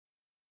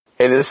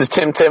Hey, this is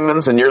Tim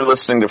Timmons, and you're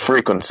listening to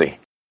Frequency.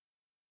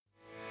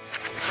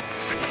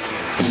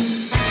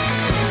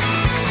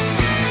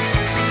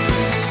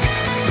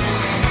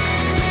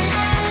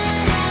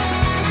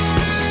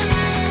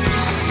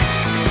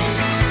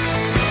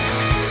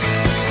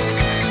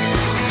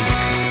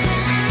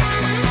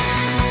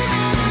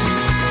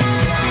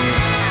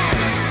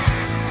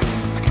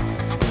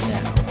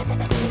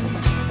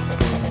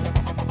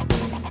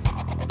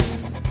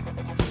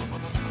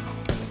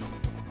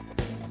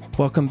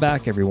 Welcome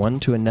back, everyone,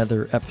 to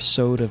another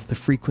episode of the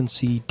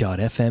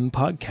Frequency.fm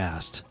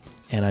podcast.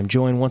 And I'm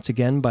joined once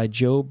again by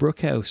Joe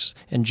Brookhouse.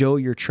 And Joe,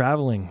 you're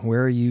traveling.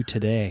 Where are you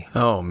today?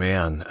 Oh,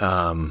 man.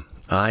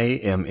 I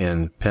am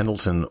in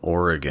Pendleton,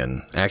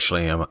 Oregon.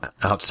 Actually, I'm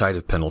outside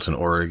of Pendleton,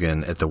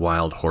 Oregon at the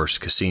Wild Horse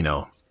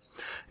Casino.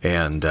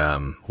 And,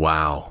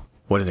 wow,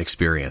 what an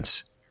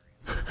experience.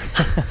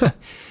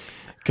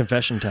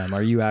 Confession time.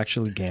 Are you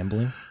actually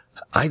gambling?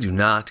 I do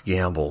not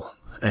gamble.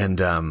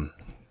 And,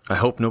 I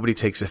hope nobody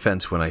takes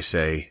offense when I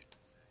say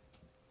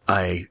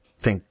I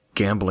think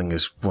gambling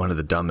is one of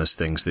the dumbest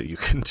things that you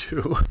can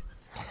do.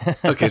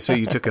 Okay, so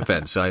you took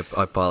offense. So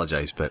I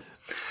apologize, but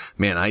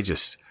man, I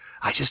just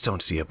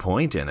don't see a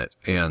point in it.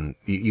 And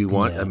you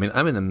want, I mean,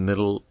 I'm in the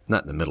middle,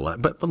 not in the middle,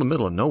 but in the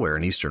middle of nowhere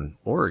in Eastern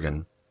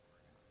Oregon.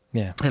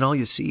 Yeah. And all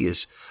you see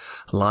is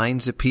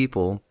lines of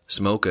people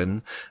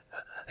smoking,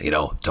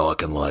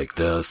 talking like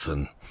this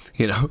and,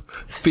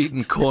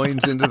 feeding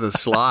coins into the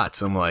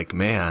slots. I'm like,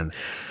 man,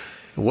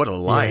 what a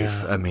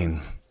life. Yeah. I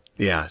mean,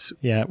 yeah.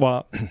 Yeah.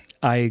 Well,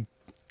 I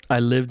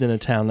lived in a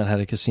town that had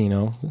a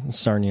casino in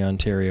Sarnia,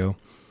 Ontario,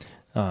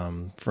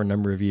 for a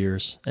number of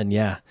years. And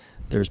yeah,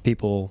 there's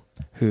people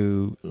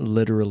who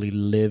literally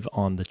live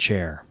on the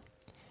chair.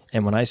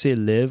 And when I say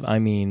live, I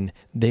mean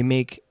they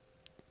make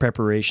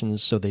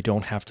preparations so they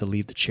don't have to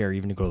leave the chair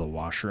even to go to the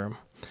washroom.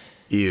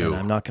 Ew. And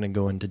I'm not going to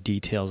go into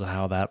details of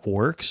how that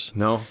works.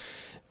 No,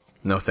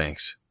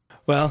 thanks.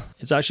 Well,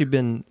 it's actually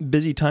been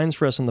busy times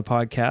for us on the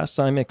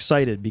podcast. I'm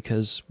excited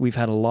because we've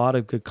had a lot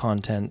of good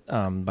content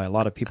by a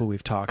lot of people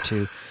we've talked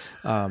to.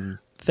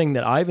 Thing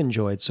that I've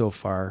enjoyed so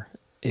far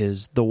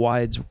is the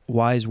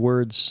wise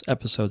words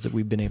episodes that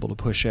we've been able to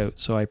push out.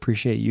 So I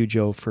appreciate you,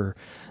 Joe, for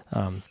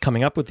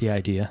coming up with the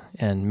idea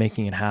and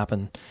making it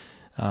happen.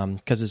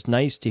 Because it's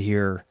nice to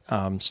hear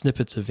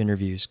snippets of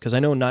interviews. Because I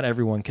know not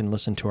everyone can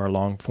listen to our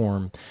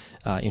long-form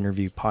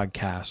interview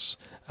podcasts.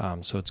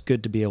 So it's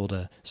good to be able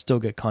to still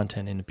get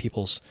content into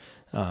people's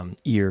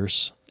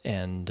ears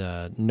and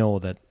know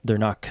that they're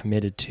not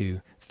committed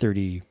to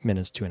 30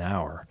 minutes to an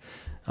hour.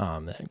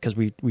 Because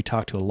we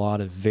talk to a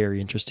lot of very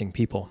interesting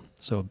people.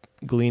 So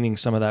gleaning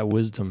some of that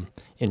wisdom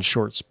in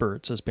short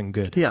spurts has been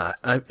good. Yeah,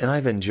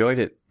 I've enjoyed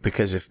it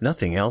because if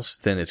nothing else,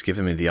 then it's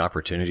given me the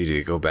opportunity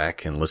to go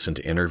back and listen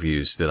to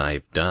interviews that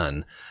I've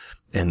done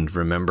and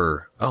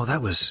remember, oh,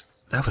 that was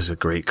a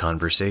great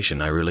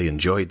conversation. I really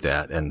enjoyed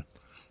that. And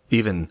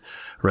even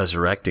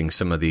resurrecting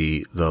some of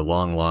the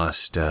long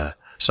lost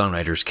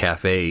Songwriters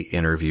Cafe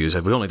interviews.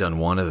 We've only done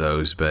one of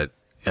those, but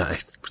I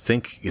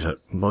think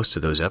most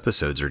of those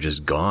episodes are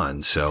just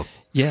gone. So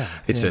yeah,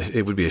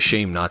 it would be a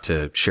shame not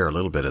to share a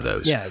little bit of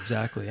those. Yeah,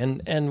 exactly.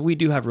 And we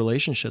do have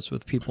relationships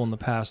with people in the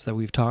past that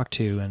we've talked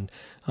to,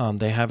 and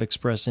they have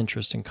expressed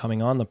interest in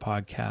coming on the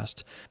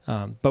podcast.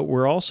 But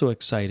we're also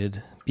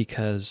excited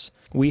because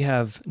we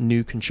have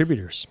new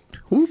contributors.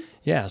 Ooh.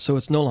 Yeah, so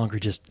it's no longer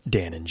just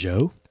Dan and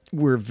Joe.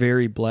 We're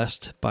very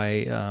blessed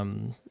by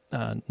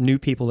new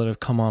people that have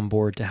come on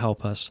board to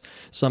help us,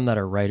 some that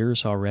are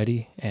writers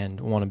already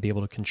and want to be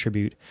able to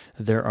contribute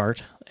their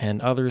art,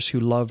 and others who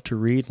love to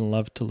read and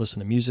love to listen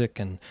to music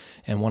and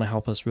want to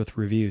help us with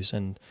reviews.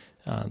 And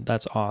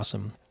that's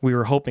awesome. We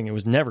were hoping it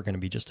was never going to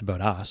be just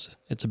about us.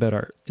 It's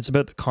about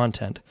the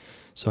content.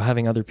 So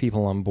having other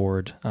people on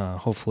board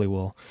hopefully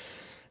will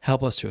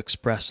help us to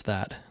express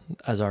that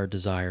as our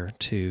desire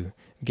to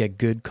get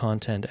good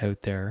content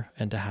out there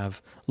and to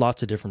have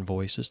lots of different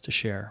voices to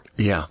share.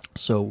 Yeah.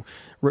 So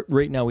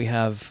right now we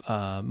have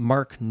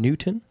Mark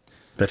Newton.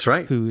 That's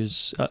right.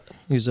 Who's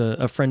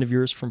a friend of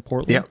yours from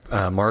Portland.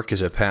 Yeah. Mark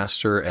is a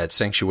pastor at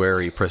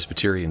Sanctuary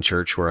Presbyterian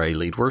Church where I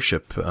lead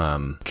worship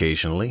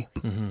occasionally.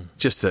 Mm-hmm.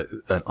 Just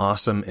an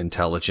awesome,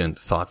 intelligent,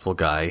 thoughtful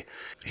guy.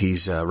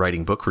 He's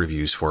writing book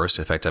reviews for us.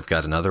 In fact, I've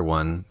got another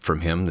one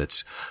from him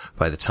that's,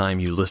 by the time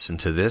you listen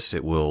to this,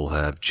 it will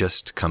have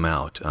just come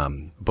out.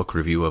 Book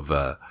review of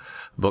a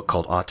book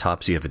called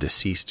Autopsy of a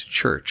Deceased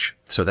Church.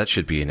 So that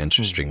should be an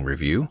interesting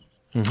review.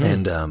 Mm-hmm.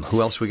 And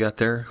who else we got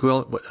there?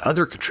 What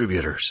other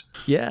contributors?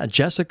 Yeah,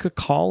 Jessica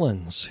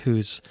Collins,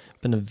 who's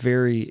been a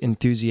very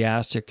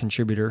enthusiastic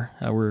contributor.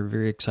 We're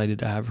very excited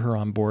to have her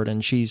on board.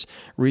 And she's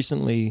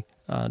recently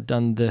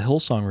done the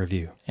Hillsong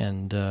review,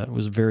 and it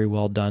was very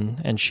well done.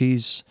 And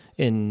she's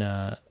in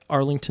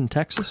Arlington,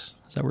 Texas.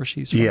 Is that where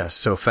she's from? Yes.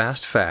 So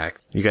fast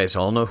fact, you guys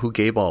all know who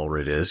Gabe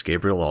Allred is,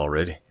 Gabriel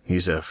Allred.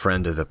 He's a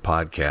friend of the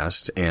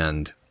podcast,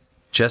 and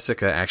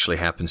Jessica actually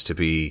happens to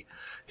be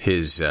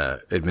his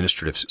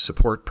administrative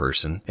support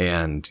person,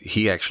 and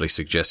he actually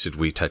suggested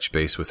we touch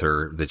base with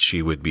her that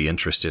she would be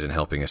interested in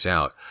helping us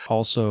out.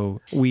 Also,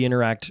 we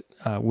interact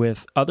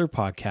with other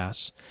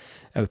podcasts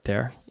out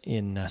there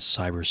in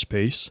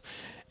cyberspace.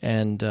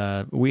 And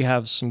we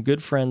have some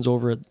good friends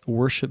over at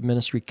Worship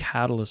Ministry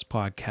Catalyst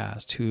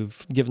podcast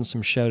who've given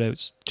some shout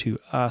outs to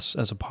us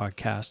as a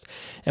podcast.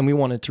 And we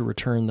wanted to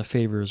return the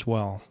favor as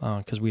well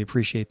because we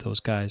appreciate those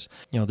guys.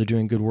 You know, they're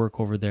doing good work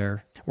over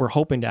there. We're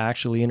hoping to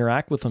actually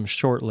interact with them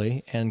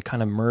shortly and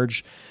kind of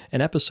merge an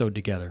episode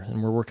together.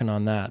 And we're working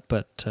on that.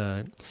 But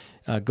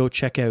go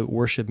check out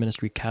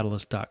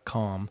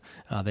worshipministrycatalyst.com.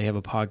 They have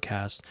a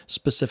podcast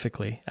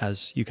specifically,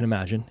 as you can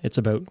imagine. It's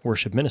about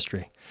worship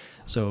ministry.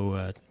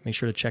 So make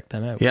sure to check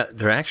them out. Yeah,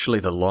 they're actually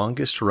the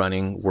longest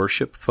running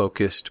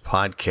worship-focused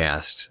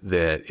podcast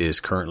that is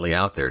currently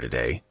out there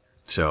today.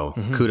 So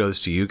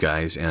kudos to you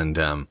guys. And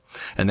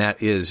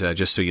that is,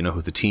 just so you know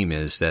who the team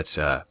is, that's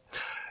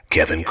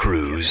Kevin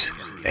Cruz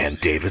and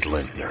David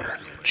Lindner.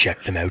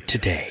 Check them out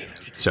today.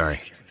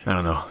 Sorry, I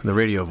don't know. The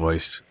radio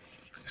voice,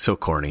 so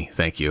corny.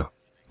 Thank you.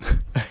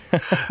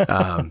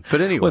 But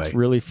anyway. What's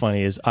really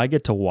funny is I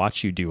get to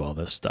watch you do all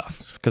this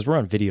stuff because we're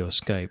on video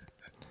Skype.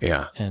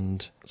 Yeah.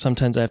 And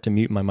sometimes I have to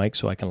mute my mic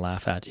so I can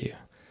laugh at you.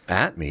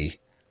 At me?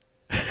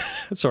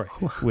 Sorry,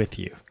 with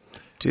you.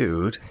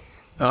 Dude.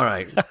 All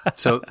right.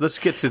 So let's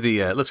get to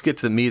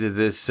the meat of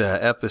this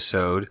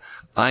episode.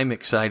 I'm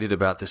excited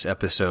about this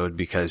episode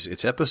because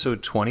it's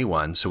episode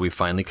 21, so we've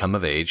finally come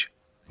of age.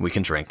 We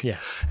can drink.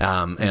 Yes.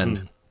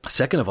 And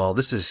second of all,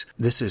 this is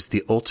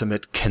the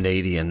ultimate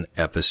Canadian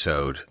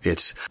episode.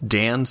 It's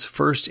Dan's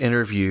first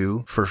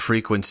interview for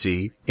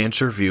Frequency,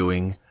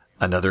 interviewing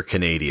another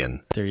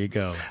Canadian. There you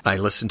go. I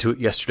listened to it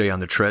yesterday on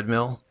the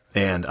treadmill,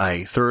 and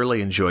I thoroughly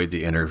enjoyed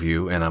the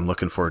interview, and I'm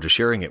looking forward to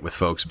sharing it with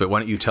folks. But why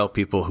don't you tell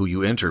people who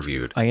you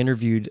interviewed? I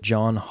interviewed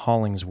John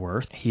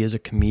Hollingsworth. He is a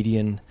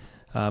comedian,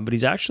 but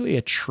he's actually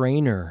a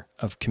trainer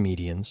of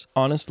comedians.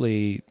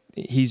 Honestly,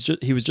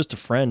 he was just a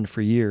friend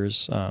for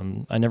years.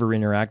 I never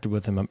interacted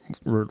with him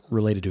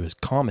related to his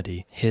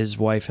comedy. His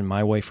wife and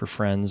my wife were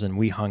friends, and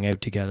we hung out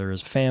together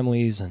as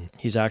families. And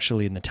he's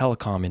actually in the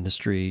telecom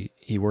industry.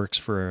 He works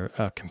for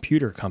a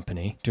computer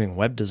company doing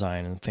web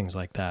design and things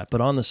like that.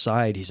 But on the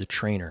side, he's a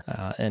trainer,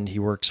 and he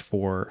works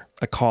for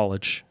a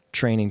college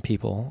training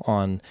people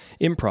on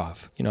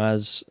improv. You know,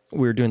 as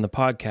we were doing the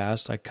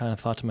podcast, I kind of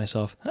thought to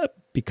myself, that'd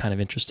be kind of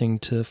interesting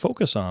to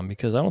focus on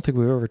because I don't think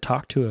we've ever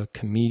talked to a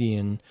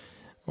comedian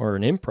or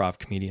an improv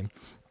comedian.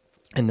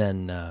 And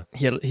then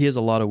he has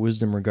a lot of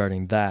wisdom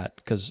regarding that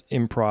because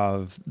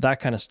improv, that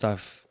kind of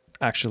stuff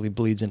actually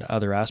bleeds into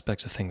other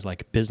aspects of things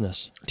like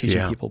business,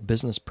 teaching people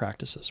business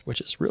practices, which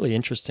is really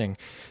interesting.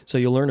 So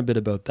you'll learn a bit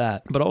about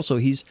that. But also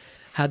he's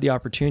had the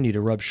opportunity to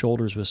rub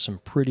shoulders with some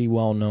pretty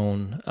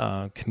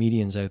well-known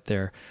comedians out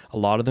there, a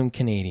lot of them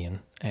Canadian.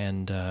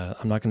 And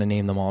I'm not going to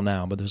name them all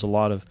now, but there's a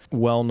lot of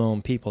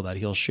well-known people that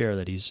he'll share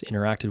that he's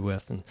interacted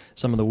with and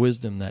some of the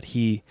wisdom that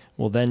he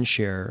will then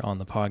share on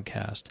the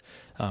podcast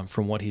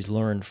from what he's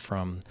learned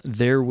from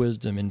their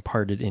wisdom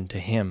imparted into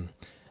him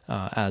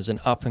as an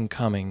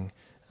up-and-coming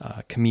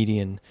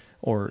comedian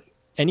or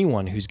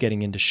anyone who's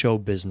getting into show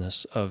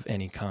business of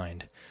any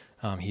kind.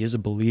 He is a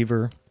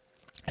believer,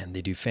 and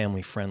they do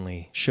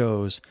family-friendly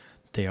shows.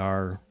 They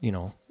are,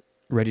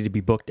 ready to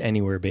be booked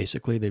anywhere,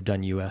 basically. They've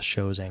done U.S.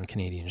 shows and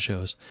Canadian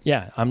shows.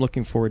 Yeah, I'm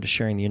looking forward to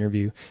sharing the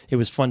interview. It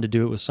was fun to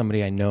do it with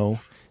somebody I know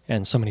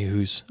and somebody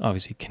who's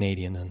obviously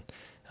Canadian,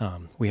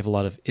 and we have a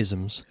lot of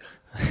isms,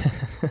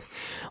 a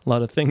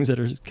lot of things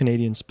that are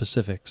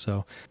Canadian-specific.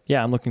 So,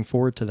 yeah, I'm looking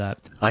forward to that.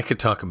 I could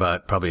talk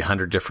about probably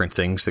 100 different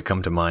things that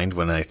come to mind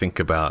when I think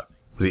about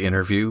the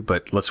interview,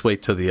 but let's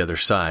wait till the other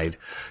side,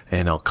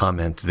 and I'll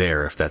comment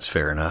there if that's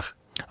fair enough.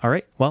 All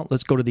right, well,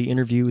 let's go to the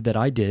interview that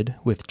I did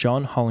with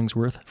John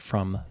Hollingsworth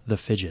from The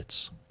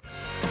Fidgets.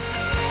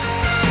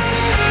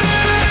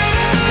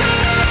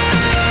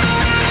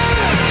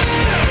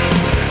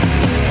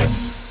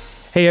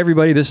 Hey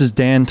everybody, this is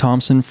Dan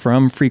Thompson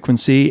from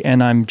Frequency,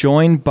 and I'm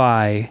joined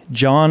by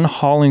John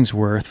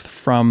Hollingsworth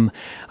from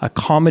a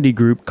comedy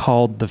group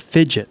called The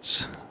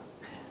Fidgets.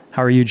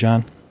 How are you,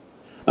 John?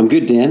 I'm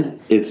good, Dan.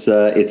 It's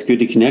good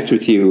to connect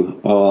with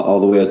you all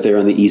the way out there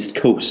on the East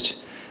Coast.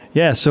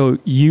 Yeah, so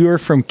you are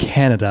from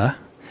Canada.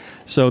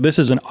 So this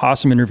is an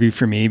awesome interview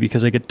for me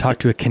because I get to talk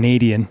to a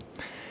Canadian.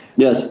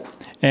 Yes.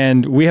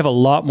 And we have a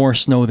lot more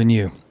snow than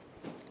you.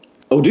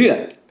 Oh, do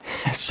you?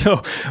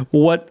 So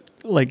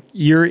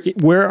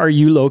where are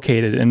you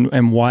located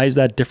and why is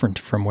that different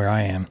from where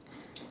I am?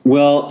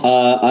 Well,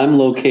 I'm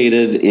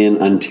located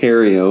in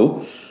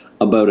Ontario,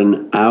 about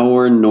an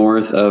hour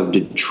north of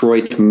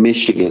Detroit,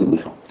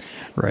 Michigan.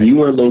 Right.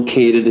 You are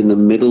located in the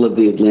middle of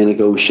the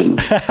Atlantic Ocean.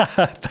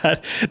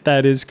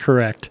 That is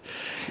correct.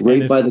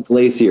 Right by the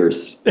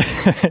glaciers.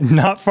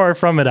 Not far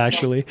from it,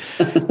 actually.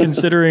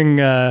 Considering,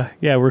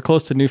 we're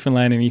close to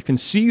Newfoundland, and you can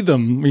see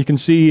them. You can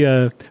see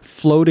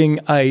floating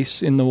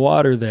ice in the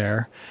water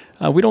there.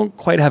 We don't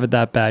quite have it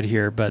that bad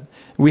here, but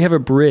we have a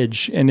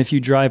bridge, and if you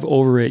drive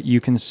over it, you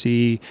can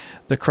see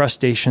the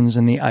crustaceans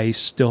and the ice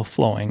still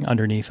flowing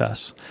underneath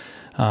us.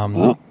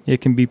 It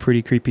can be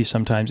pretty creepy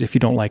sometimes if you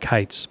don't like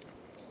heights.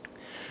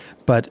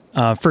 But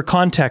for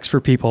context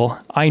for people,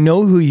 I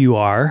know who you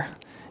are,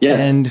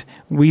 Yes. And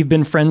we've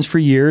been friends for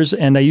years,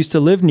 and I used to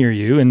live near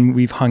you, and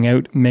we've hung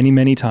out many,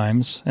 many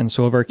times, and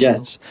so have our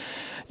kids. Yes.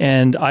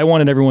 And I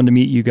wanted everyone to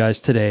meet you guys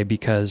today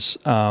because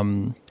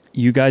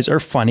you guys are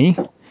funny.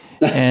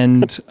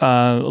 And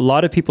a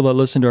lot of people that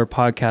listen to our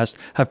podcast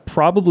have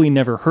probably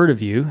never heard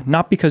of you,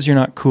 not because you're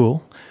not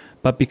cool,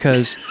 but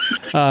because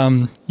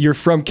you're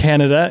from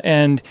Canada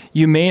and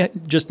you may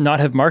just not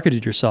have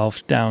marketed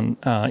yourself down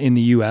in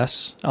the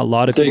U.S. A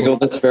lot of There people, you go.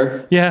 That's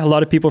fair. yeah, a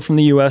lot of people from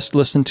the U.S.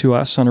 listen to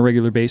us on a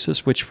regular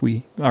basis, which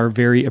we are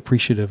very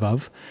appreciative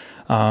of.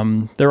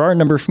 There are a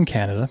number from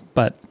Canada,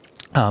 but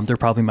they're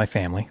probably my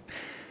family.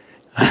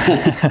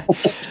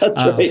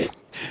 That's right.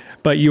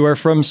 But you are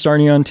from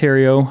Sarnia,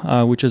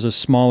 Ontario, which is a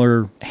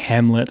smaller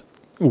hamlet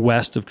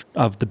west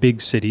of the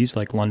big cities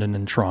like London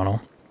and Toronto.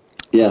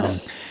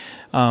 Yes.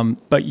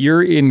 But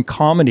you're in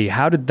comedy.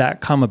 How did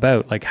that come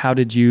about? Like, how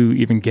did you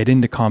even get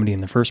into comedy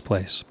in the first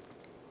place?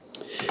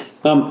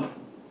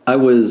 I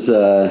was,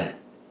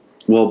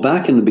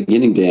 back in the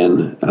beginning,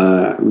 Dan,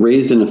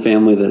 raised in a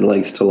family that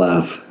likes to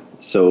laugh.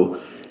 So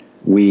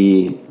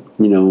we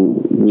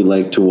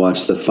like to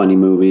watch the funny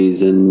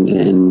movies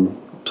and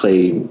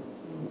play,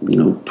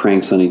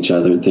 pranks on each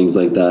other and things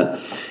like that.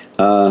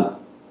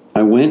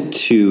 I went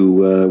to,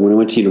 when I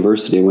went to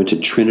university, I went to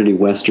Trinity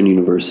Western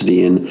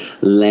University in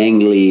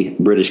Langley,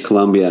 British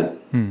Columbia.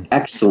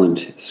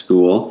 Excellent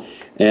school.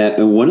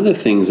 And one of the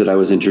things that I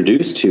was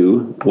introduced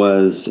to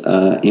was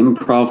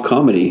improv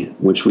comedy,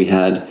 which we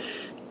had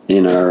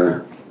in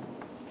our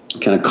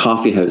kind of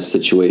coffee house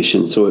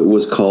situation. So it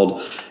was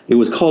called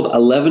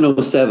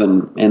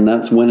 1107, and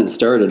that's when it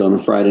started on a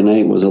Friday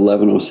night, was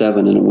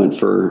 1107, and it went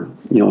for,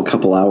 a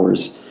couple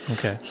hours.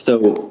 Okay.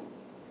 So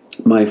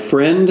my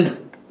friend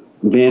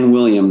Van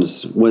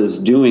Williams was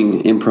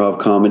doing improv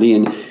comedy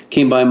and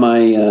came by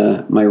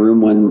my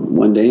room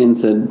one day and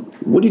said,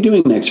 "What are you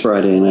doing next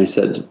Friday?" And I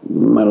said,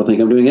 "I don't think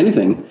I'm doing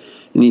anything."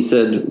 And he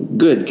said,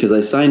 "Good, because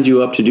I signed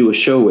you up to do a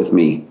show with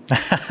me."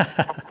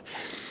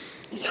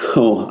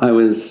 So I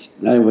was,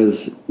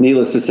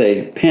 needless to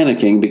say,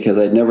 panicking because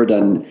I'd never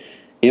done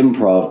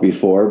improv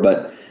before,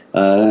 but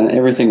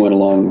everything went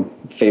along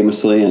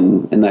famously,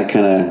 and that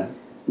kind of,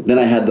 then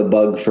I had the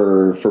bug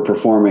for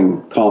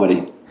performing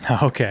comedy.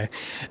 Okay.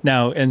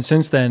 Now, and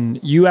since then,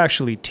 you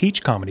actually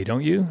teach comedy,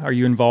 don't you? Are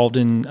you involved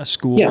in a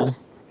school?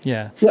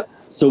 Yeah.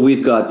 So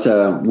we've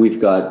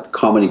got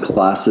comedy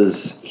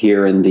classes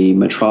here in the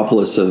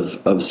metropolis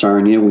of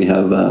Sarnia. We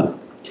have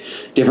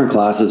different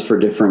classes for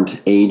different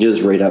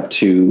ages, right up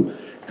to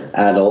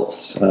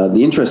adults.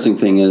 The interesting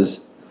thing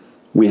is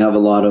we have a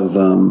lot of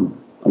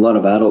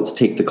adults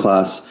take the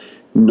class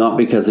not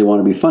because they want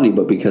to be funny,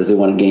 but because they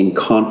want to gain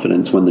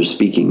confidence when they're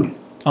speaking.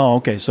 Oh,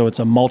 okay. So it's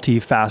a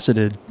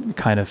multifaceted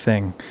kind of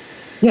thing.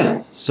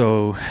 Yeah.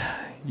 So,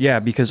 yeah,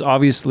 because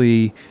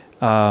obviously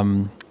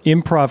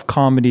improv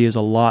comedy is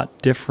a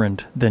lot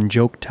different than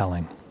joke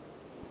telling.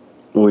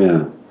 Oh,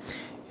 yeah.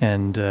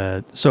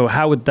 And so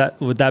how would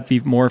that be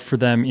more for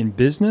them in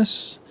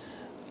business?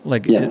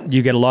 Like, Yes.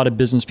 You get a lot of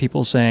business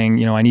people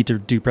saying, I need to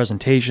do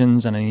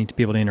presentations and I need to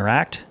be able to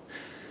interact.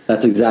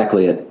 That's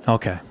exactly it.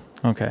 Okay.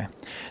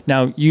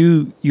 Now,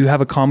 you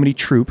have a comedy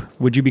troupe.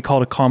 Would you be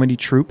called a comedy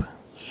troupe?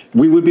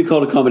 We would be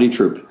called a comedy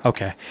troupe.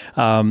 Okay.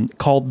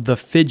 Called The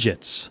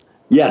Fidgets.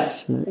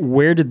 Yes.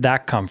 Where did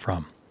that come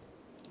from?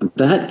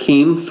 That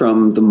came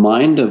from the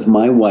mind of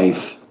my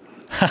wife.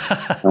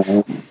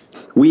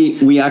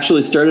 We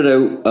actually started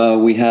out,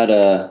 we had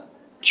a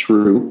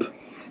troupe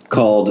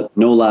called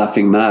No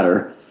Laughing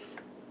Matter,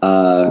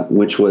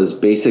 which was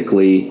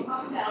basically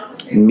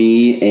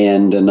me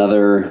and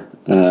another,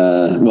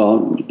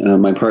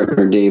 my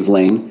partner Dave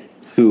Lane,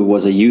 who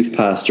was a youth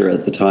pastor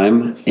at the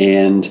time,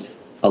 and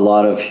a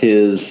lot of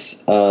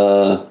his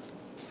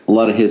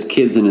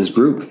kids in his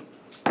group.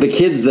 The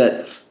kids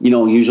that,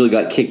 usually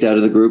got kicked out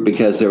of the group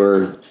because they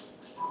were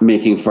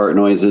making fart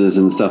noises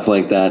and stuff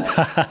like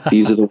that.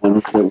 These are the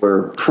ones that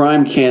were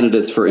prime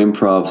candidates for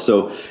improv.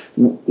 So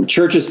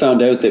churches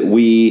found out that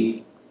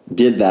we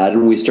did that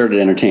and we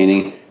started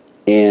entertaining,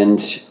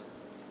 and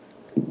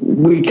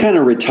we kind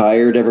of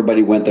retired.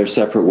 Everybody went their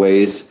separate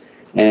ways,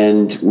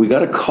 and we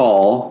got a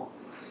call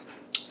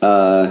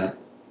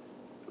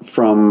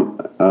from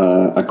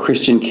a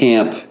Christian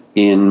camp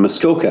in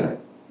Muskoka.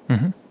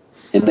 Mm-hmm.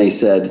 And they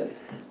said,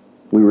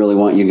 "We really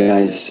want you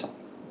guys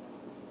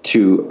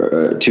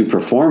to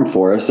perform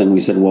for us." And we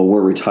said, "Well,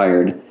 we're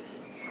retired."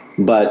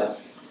 But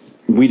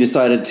we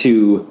decided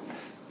to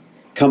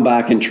come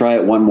back and try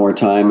it one more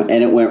time,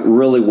 and it went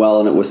really well,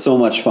 and it was so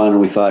much fun,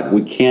 and we thought,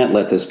 we can't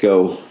let this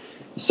go.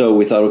 So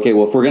we thought, okay,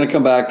 well, if we're going to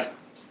come back,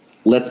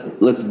 let's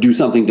do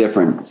something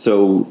different.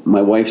 So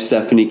my wife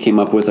Stephanie came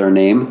up with our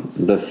name,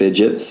 The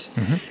Fidgets.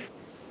 Mm-hmm.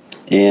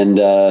 And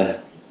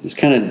it's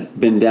kind of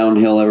been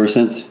downhill ever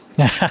since.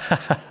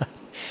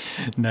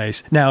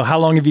 Nice. Now, how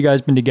long have you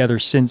guys been together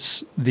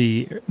since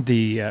the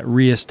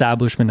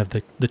reestablishment of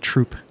the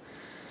troupe?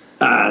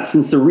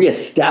 Since the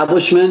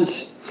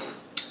reestablishment,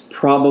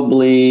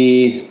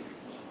 probably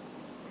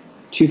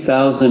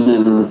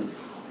 2008.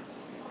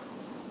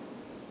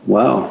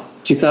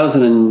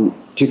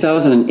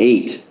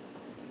 2008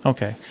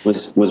 Okay.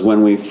 was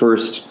when we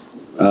first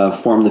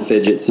formed the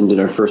Fidgets and did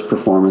our first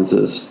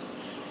performances.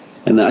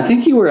 And I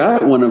think you were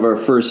at one of our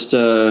first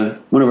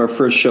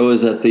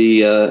shows at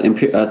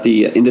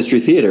the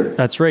Industry Theater.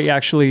 That's right.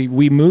 Actually,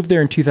 we moved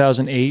there in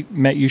 2008,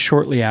 met you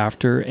shortly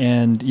after,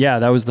 and yeah,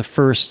 that was the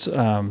first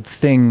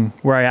thing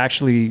where I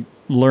actually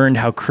learned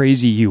how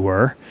crazy you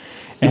were.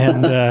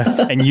 And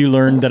and you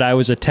learned that I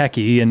was a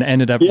techie and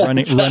ended up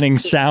running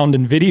sound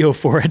and video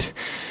for it,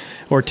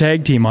 or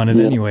tag team on it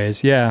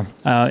anyways. Yeah.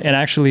 And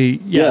actually,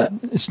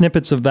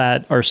 snippets of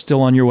that are still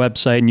on your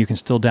website, and you can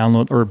still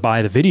download or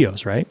buy the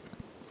videos, right?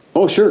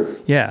 Oh, sure.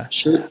 Yeah.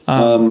 Sure.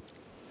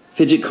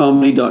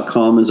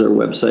 Fidgetcomedy.com is our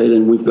website,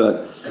 and we've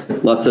got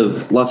lots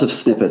of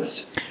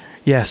snippets.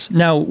 Yes.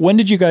 Now, when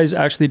did you guys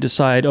actually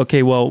decide,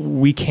 okay, well,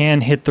 we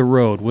can hit the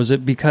road? Was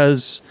it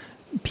because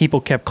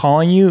people kept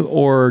calling you,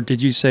 or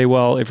did you say,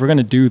 well, if we're going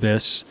to do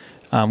this,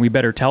 we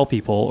better tell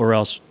people, or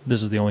else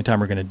this is the only time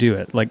we're going to do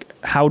it? Like,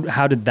 how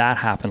did that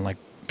happen? Like,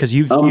 because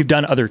you've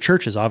done other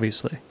churches,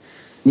 obviously.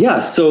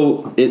 Yeah.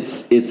 So it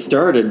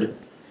started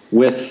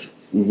with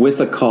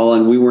a call,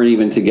 and we weren't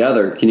even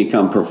together. Can you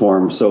come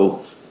perform?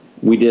 So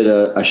we did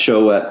a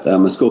show at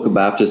Muskoka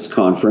Baptist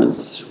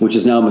Conference, which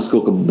is now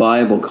Muskoka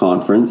Bible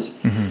Conference.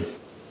 Mm-hmm.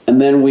 And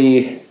then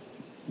we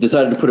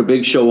decided to put a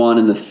big show on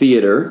in the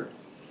theater.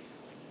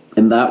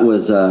 And that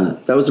was a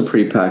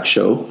pretty packed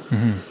show.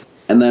 Mm-hmm.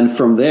 And then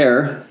from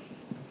there,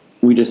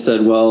 we just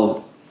said,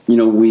 well,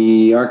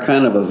 we are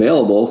kind of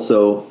available.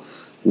 So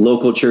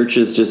local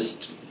churches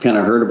just kind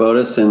of heard about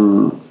us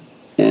and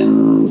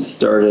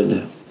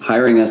started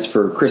hiring us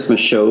for Christmas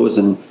shows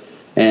and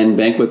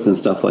banquets and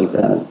stuff like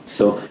that.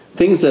 So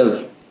things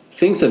have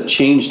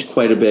changed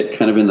quite a bit,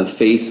 kind of in the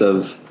face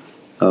of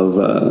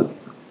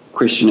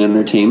Christian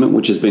entertainment,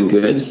 which has been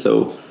good.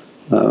 So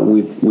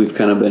we've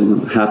kind of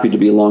been happy to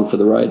be along for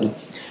the ride.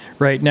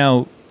 Right.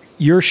 Now,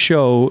 your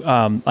show,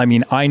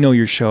 I know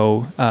your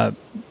show.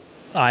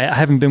 I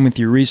haven't been with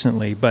you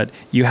recently, but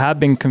you have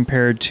been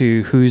compared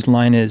to Whose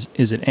Line Is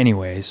It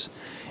Anyways?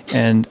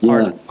 And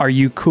are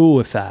you cool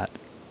with that?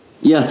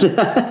 Yeah,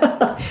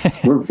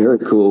 we're very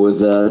cool with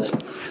that.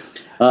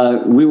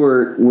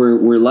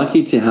 We're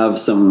lucky to have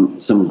some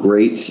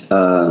great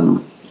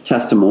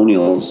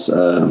testimonials.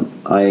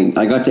 I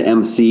got to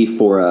MC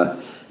for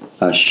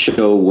a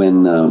show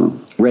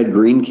when Red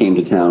Green came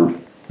to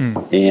town,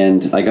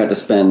 and I got to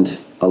spend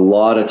a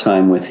lot of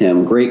time with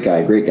him. Great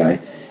guy.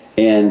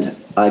 And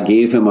I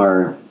gave him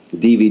our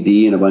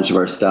DVD and a bunch of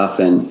our stuff,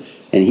 and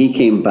he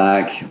came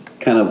back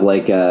kind of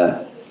like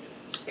an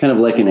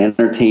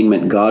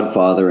entertainment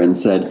godfather and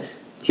said,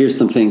 here's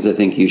some things I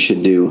think you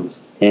should do.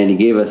 And he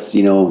gave us,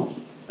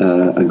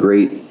 a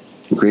great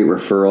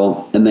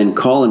referral. And then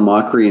Colin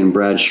Mockery and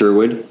Brad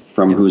Sherwood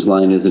from Whose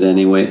Line Is It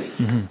Anyway?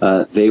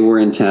 Mm-hmm. They were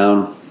in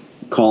town.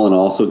 Colin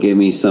also gave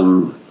me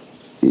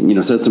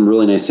said some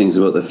really nice things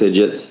about the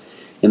Fidgets.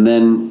 And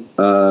then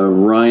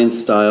Ryan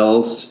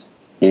Stiles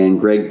and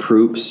Greg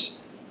Proops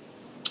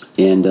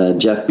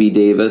and Jeff B.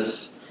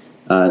 Davis,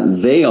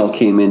 they all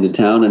came into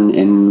town,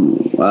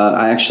 and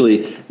I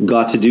actually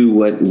got to do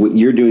what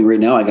you're doing right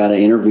now. I got to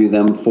interview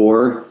them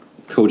for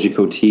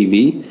Kojiko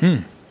TV,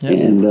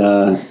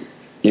 and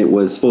it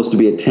was supposed to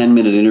be a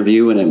 10-minute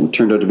interview, and it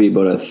turned out to be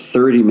about a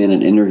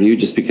 30-minute interview,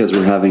 just because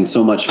we're having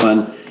so much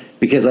fun.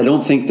 Because I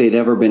don't think they'd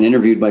ever been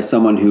interviewed by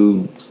someone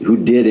who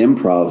did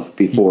improv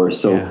before,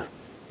 so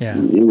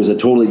it was a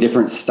totally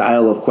different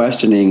style of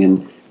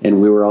questioning,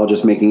 and we were all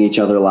just making each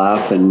other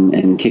laugh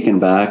and kicking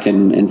back.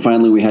 And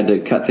finally we had to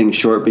cut things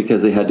short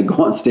because they had to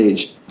go on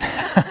stage.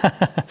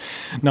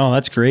 No,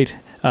 that's great.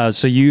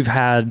 So you've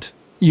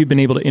been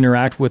able to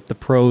interact with the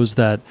pros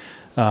that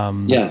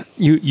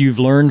you've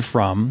learned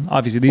from.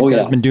 Obviously, these guys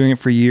have been doing it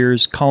for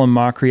years. Colin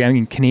Mockery,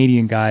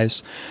 Canadian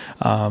guys.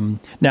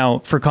 Now,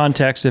 for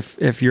context,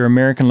 if you're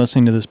American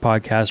listening to this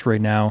podcast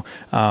right now,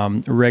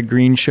 Red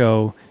Green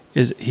Show,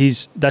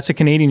 that's a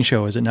Canadian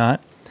show, is it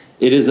not?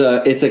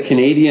 It's a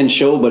Canadian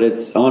show, but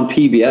it's on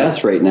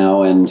PBS right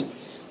now and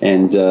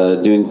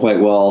doing quite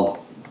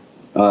well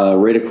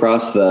right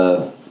across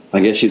I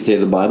guess you'd say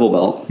the Bible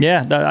Belt.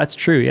 Yeah, that's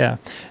true. Yeah,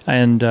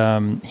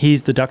 and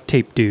he's the duct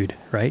tape dude,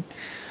 right?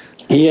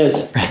 He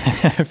is.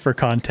 For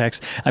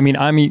context,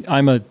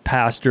 I'm a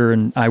pastor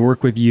and I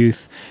work with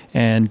youth,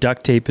 and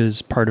duct tape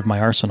is part of my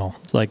arsenal.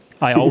 It's like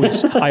I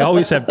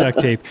always have duct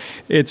tape.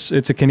 It's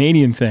a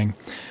Canadian thing.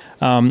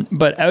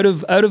 But out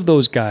of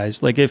those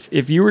guys, like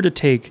if you were to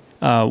take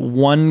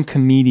one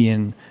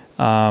comedian,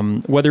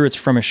 whether it's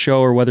from a show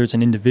or whether it's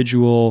an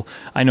individual,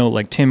 I know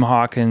like Tim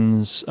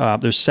Hawkins,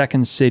 there's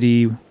Second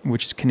City,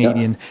 which is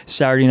Canadian,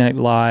 Saturday Night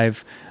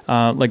Live,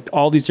 like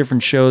all these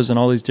different shows and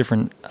all these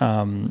different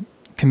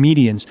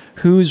comedians.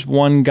 Who's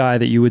one guy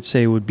that you would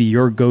say would be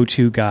your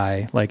go-to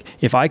guy? Like,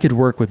 if I could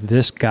work with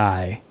this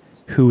guy,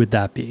 who would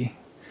that be?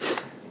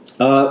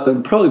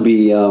 It'd probably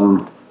be,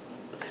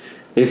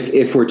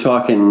 if we're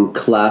talking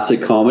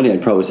classic comedy,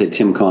 I'd probably say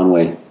Tim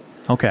Conway.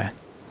 Okay.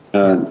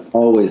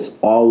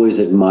 Always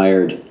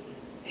admired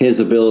his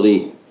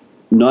ability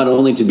not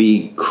only to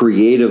be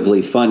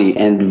creatively funny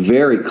and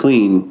very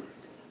clean,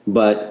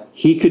 but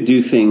he could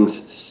do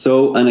things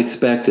so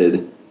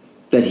unexpected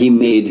that he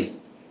made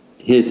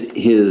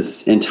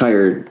his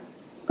entire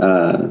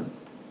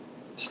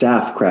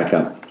staff crack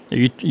up.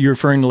 You're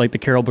referring to like the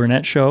Carol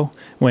Burnett show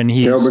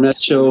Carol Burnett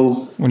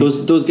show.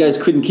 Those guys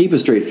couldn't keep a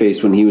straight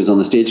face when he was on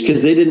the stage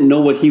because they didn't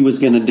know what he was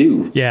going to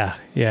do. Yeah.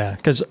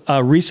 Because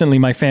recently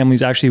my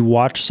family's actually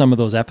watched some of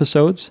those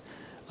episodes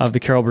of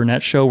the Carol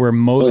Burnett show where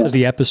most of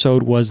the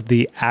episode was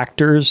the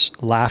actors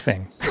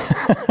laughing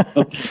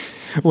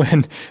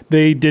when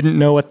they didn't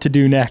know what to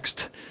do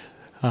next.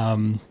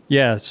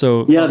 There's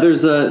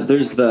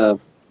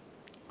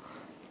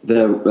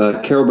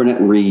the Carol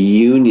Burnett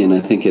reunion, I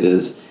think it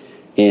is.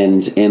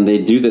 And they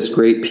do this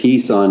great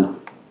piece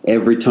on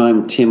every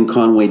time Tim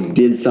Conway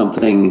did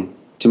something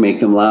to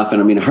make them laugh.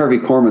 And I mean, Harvey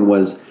Korman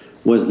was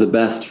the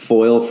best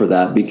foil for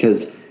that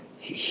because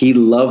he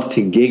loved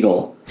to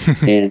giggle,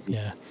 and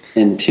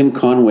Tim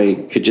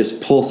Conway could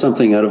just pull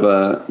something out of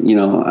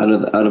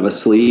a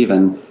sleeve,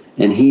 and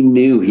he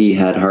knew he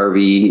had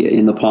Harvey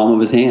in the palm of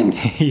his hands.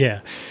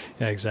 Yeah,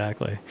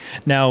 exactly.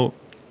 Now,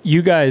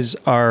 you guys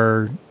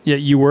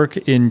you work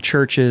in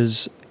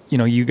churches.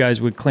 You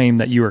guys would claim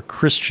that you are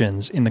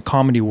Christians in the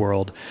comedy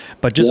world,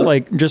 but just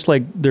like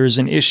there's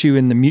an issue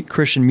in the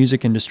Christian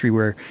music industry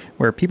where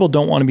people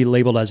don't want to be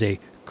labeled as a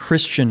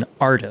Christian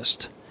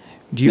artist.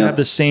 Do you have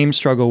the same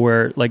struggle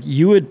where like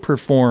you would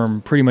perform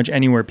pretty much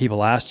anywhere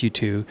people asked you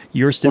to?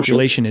 Your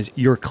stipulation is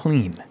you're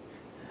clean.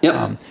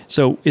 Yeah.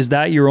 So is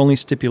that your only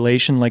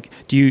stipulation? Like,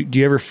 do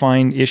you ever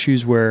find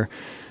issues where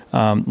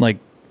like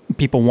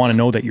people want to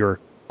know that you're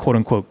quote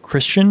unquote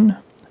Christian,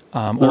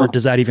 or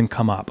does that even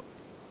come up?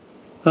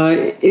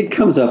 It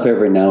comes up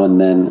every now and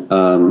then.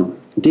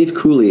 Dave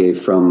Coulier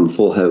from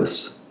Full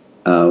House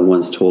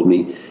once told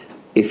me,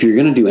 if you're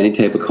going to do any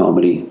type of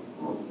comedy,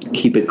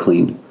 keep it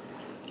clean.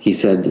 He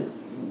said,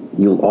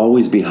 you'll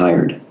always be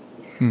hired.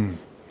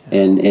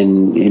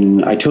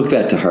 And I took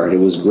that to heart. It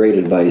was great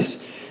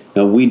advice.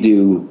 Now we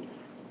do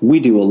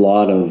a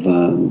lot of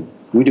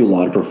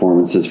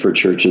performances for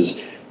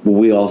churches. But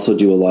we also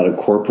do a lot of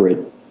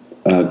corporate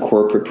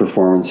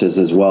performances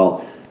as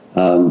well.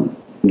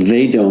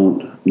 They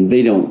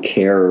don't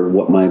care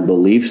what my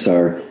beliefs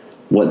are.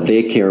 What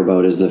they care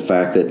about is the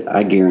fact that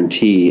I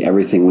guarantee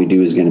everything we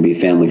do is going to be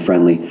family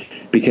friendly,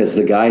 because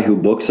the guy who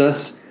books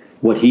us,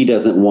 what he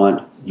doesn't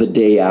want the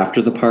day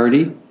after the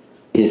party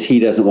is he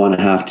doesn't want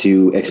to have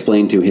to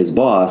explain to his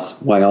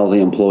boss why all the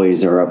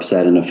employees are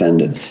upset and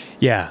offended.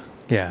 Yeah,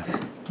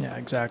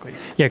 exactly.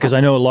 Yeah, because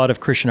I know a lot of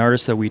Christian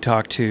artists that we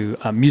talk to,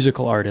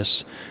 musical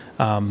artists,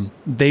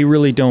 they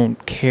really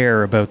don't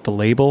care about the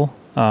label.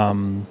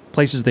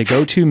 Places they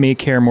go to may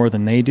care more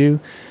than they do.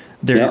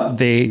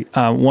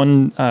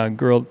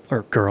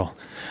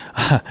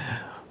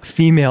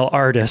 Female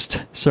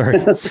artist. Sorry,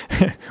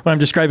 when I'm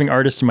describing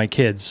artists to my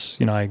kids,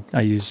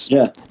 I use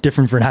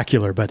different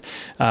vernacular. But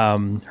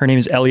her name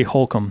is Ellie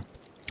Holcomb.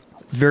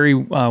 Very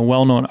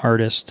well-known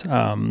artist.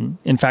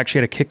 In fact, she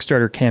had a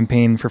Kickstarter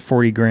campaign for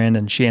 $40,000,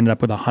 and she ended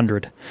up with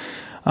 100.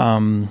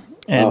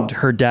 And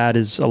her dad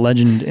is a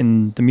legend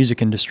in the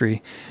music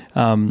industry,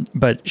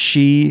 but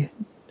she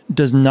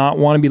does not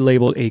want to be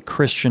labeled a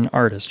Christian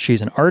artist.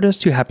 She's an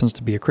artist who happens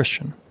to be a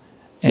Christian.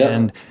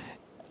 And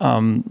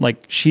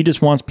she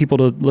just wants people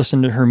to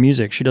listen to her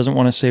music. She doesn't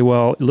want to say,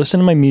 well, listen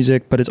to my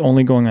music, but it's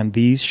only going on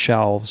these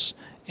shelves.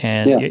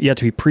 And you have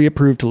to be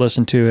pre-approved to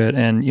listen to it.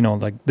 And,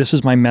 this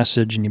is my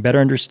message and you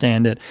better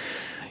understand it,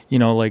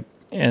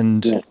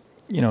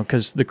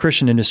 because the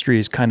Christian industry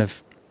is kind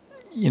of,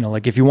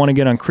 if you want to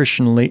get on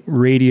Christian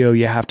radio,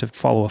 you have to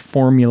follow a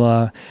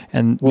formula.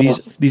 And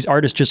these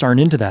artists just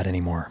aren't into that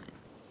anymore.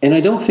 And I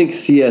don't think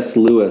C.S.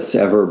 Lewis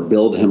ever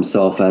billed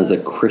himself as a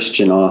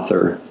Christian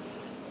author.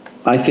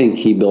 I think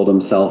he billed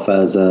himself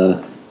as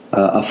a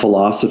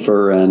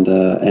philosopher and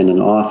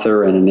an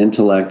author and an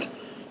intellect.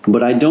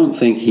 But I don't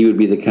think he would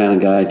be the kind of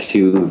guy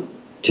to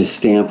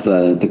stamp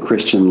the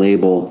Christian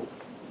label,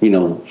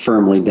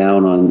 firmly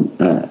down on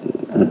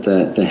at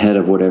the head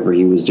of whatever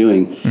he was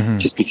doing,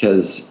 just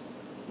because,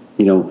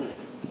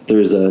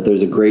 there's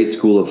a great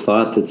school of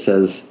thought that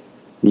says,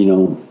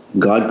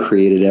 God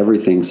created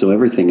everything, so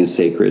everything is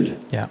sacred.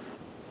 Yeah.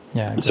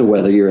 Exactly. So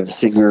whether you're a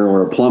singer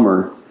or a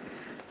plumber,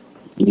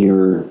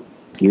 you're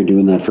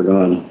doing that for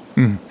God.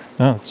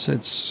 Oh,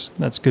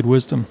 that's good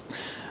wisdom.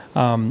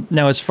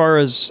 Now, as far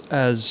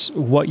as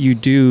what you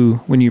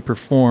do when you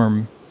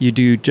perform, you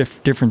do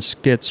different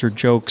skits or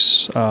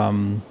jokes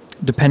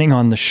depending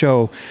on the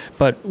show.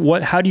 But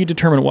how do you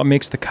determine what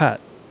makes the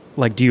cut?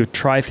 Like, do you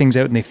try things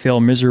out and they fail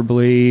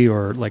miserably,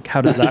 or like,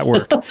 how does that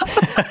work?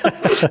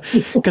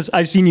 Because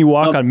I've seen you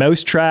walk on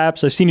mouse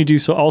traps. I've seen you do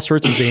all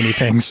sorts of zany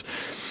things.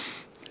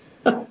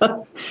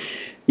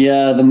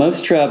 Yeah, the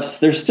mouse traps,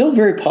 they're still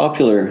very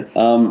popular.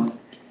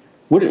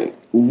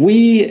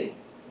 We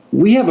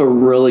have a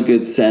really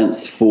good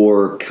sense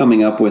for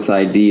coming up with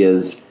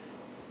ideas.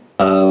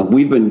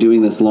 We've been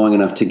doing this long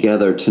enough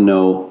together to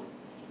know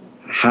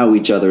how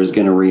each other is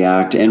going to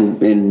react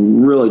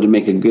and really to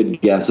make a good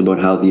guess about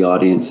how the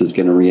audience is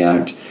going to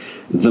react.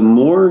 The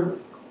more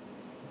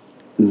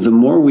the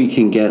more we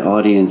can get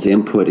audience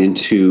input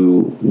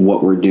into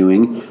what we're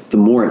doing, the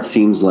more it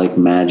seems like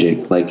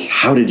magic. Like,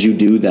 how did you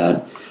do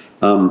that?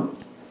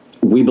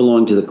 We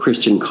belong to the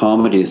Christian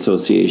Comedy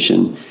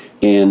Association,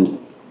 and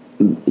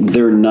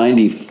they're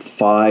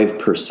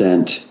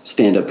 95%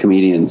 stand-up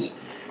comedians.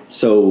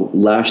 So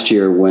last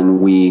year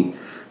when we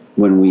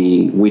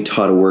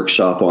taught a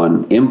workshop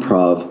on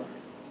improv,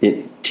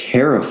 it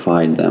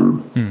terrified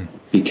them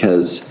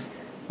because,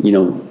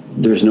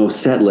 there's no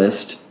set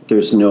list,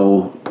 there's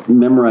no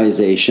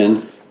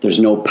memorization, there's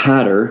no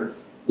patter.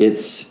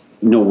 It's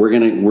we're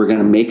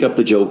gonna make up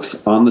the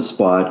jokes on the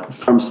spot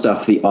from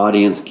stuff the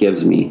audience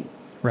gives me,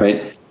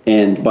 right?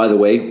 And by the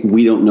way,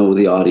 we don't know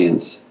the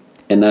audience.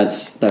 And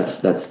that's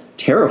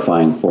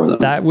terrifying for them.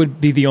 That would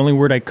be the only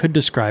word I could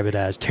describe it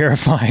as,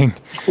 terrifying.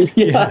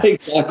 Yeah,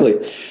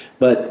 exactly.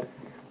 But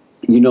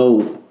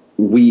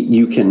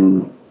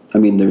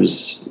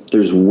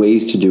there's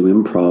ways to do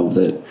improv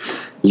that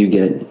you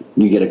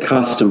get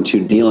accustomed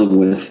to dealing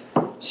with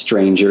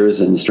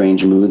strangers and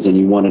strange moods, and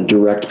you want to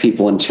direct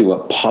people into a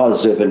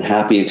positive and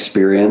happy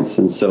experience.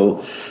 And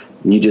so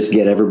you just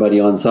get everybody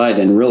on side.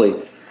 And really,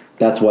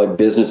 that's why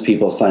business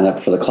people sign up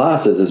for the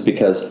classes, is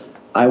because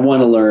I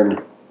want to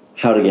learn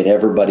how to get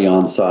everybody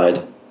on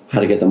side, how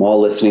to get them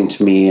all listening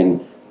to me and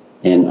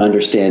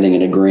understanding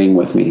and agreeing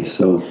with me.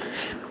 So,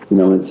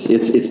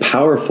 it's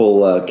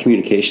powerful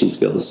communication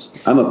skills.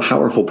 I'm a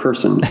powerful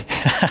person.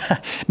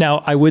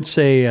 Now, I would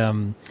say,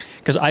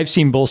 because I've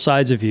seen both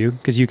sides of you,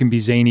 because you can be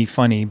zany,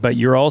 funny, but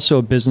you're also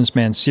a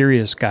businessman,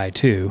 serious guy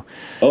too.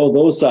 Oh,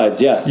 those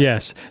sides, yes.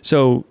 Yes.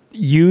 So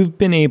you've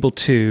been able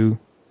to,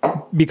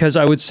 because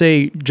I would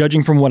say,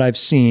 judging from what I've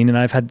seen, and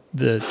I've had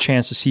the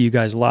chance to see you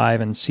guys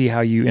live and see how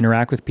you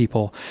interact with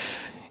people,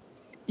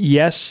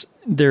 yes,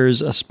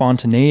 there's a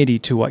spontaneity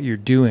to what you're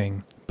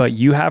doing, but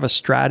you have a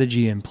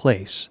strategy in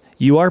place.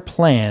 You are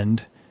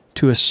planned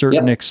to a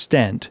certain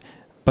extent,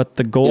 but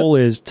the goal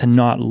is to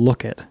not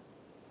look it.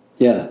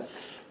 Yeah.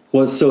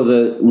 Well,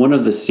 so one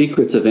of the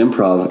secrets of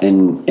improv,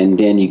 and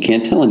Dan, you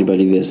can't tell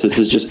anybody this. This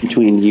is just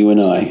between you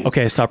and I.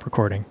 Okay, stop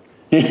recording.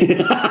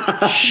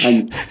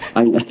 I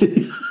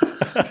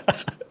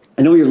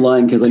know you're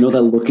lying because I know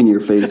that look in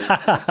your face.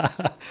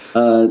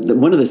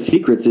 One of the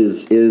secrets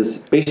is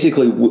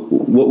basically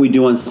what we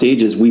do on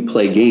stage is we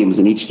play games,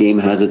 and each game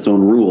has its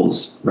own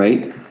rules,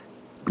 right?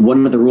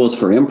 One of the rules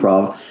for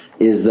improv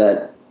is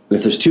that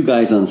if there's two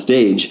guys on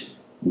stage,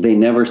 they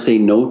never say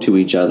no to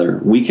each other.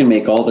 We can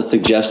make all the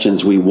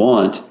suggestions we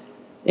want,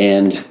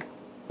 and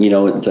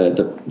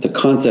the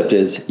concept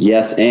is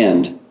yes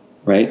and.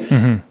 Right?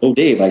 Mm-hmm. Oh,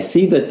 Dave, I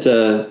see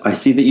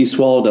that you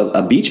swallowed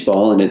a beach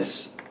ball and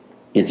it's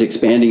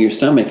expanding your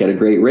stomach at a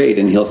great rate.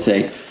 And he'll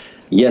say,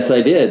 yes,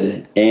 I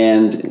did.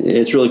 And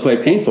it's really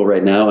quite painful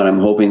right now. And I'm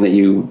hoping that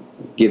you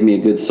give me a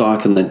good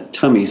sock in the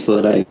tummy so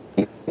that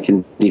I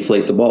can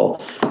deflate the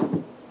ball.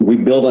 We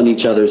build on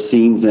each other's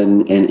scenes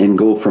and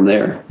go from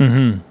there.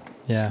 Mm-hmm.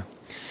 Yeah.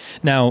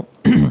 Now,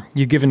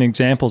 you've given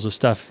examples of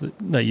stuff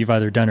that you've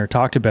either done or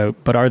talked about,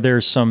 but are there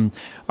some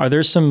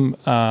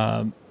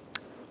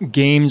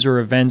games or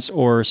events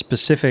or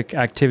specific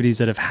activities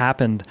that have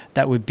happened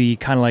that would be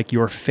kind of like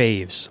your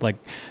faves, like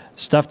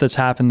stuff that's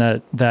happened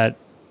that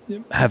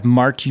have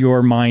marked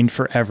your mind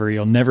forever?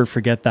 You'll never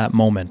forget that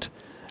moment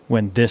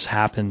when this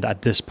happened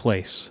at this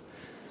place.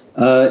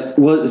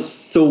 Well,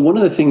 so one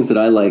of the things that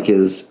I like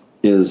is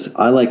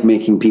I like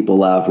making people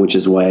laugh, which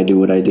is why I do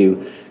what I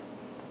do.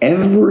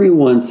 Every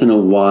once in a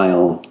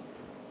while,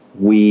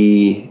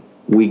 we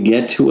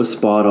get to a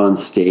spot on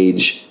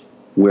stage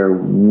where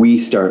we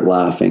start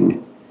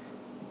laughing.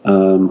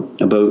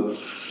 About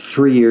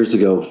 4 years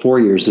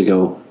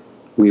ago,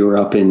 we were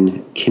up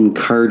in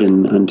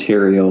Kincardine,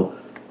 Ontario,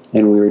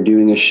 and we were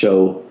doing a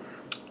show,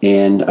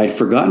 and I'd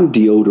forgotten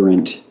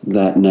deodorant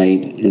that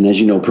night. And as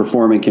you know,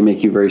 performing can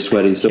make you very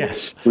sweaty. So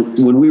yes.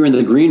 When we were in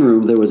the green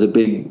room, there was a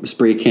big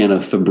spray can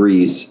of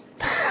Febreze.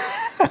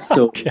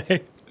 So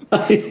okay.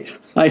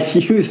 I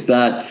used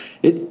that.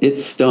 It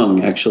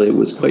stung, actually. It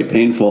was quite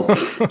painful.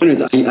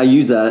 Anyways, I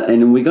used that,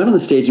 and we got on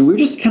the stage, and we were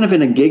just kind of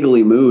in a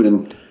giggly mood,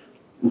 and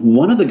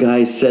one of the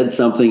guys said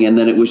something, and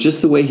then it was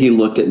just the way he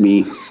looked at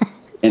me,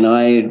 and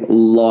I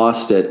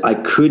lost it. I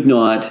could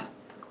not,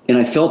 and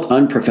I felt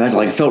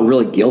unprofessional. I felt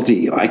really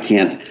guilty. I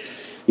can't,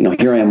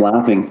 here I am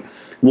laughing.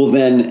 Well,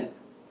 then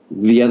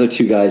the other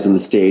two guys on the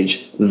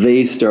stage,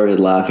 they started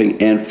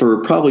laughing, and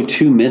for probably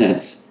 2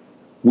 minutes,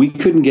 we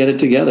couldn't get it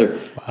together.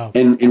 Wow.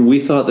 And we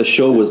thought the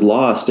show was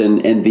lost,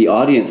 and the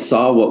audience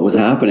saw what was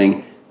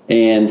happening,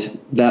 and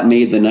that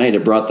made the night.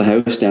 It brought the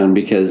house down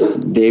because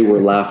they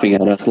were laughing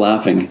at us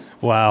laughing.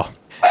 Wow.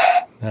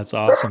 That's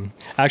awesome.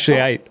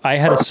 Actually, I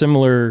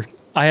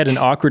had an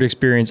awkward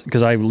experience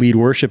because I lead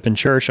worship in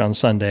church on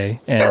Sunday,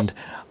 and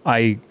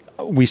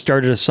we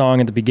started a song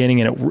at the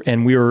beginning,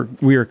 and we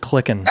were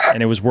clicking,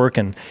 and it was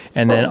working,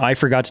 and then I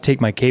forgot to take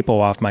my capo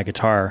off my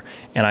guitar,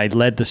 and I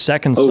led the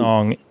second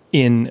song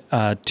in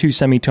 2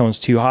 semitones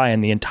too high,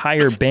 and the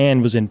entire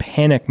band was in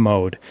panic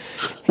mode.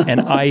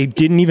 And I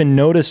didn't even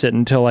notice it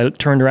until I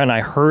turned around and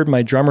I heard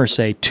my drummer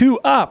say, two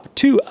up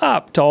to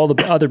all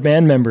the other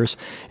band members.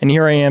 And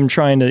here I am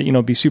trying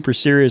to, be super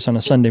serious on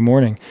a Sunday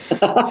morning.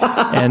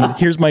 And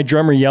here's my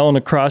drummer yelling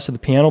across to the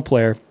piano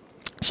player.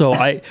 So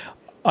I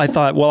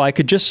thought, well, I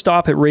could just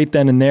stop it right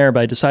then and there,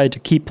 but I decided to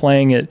keep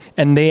playing it.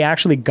 And they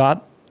actually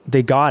got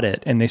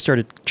it, and they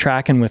started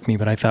tracking with me.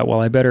 But I thought,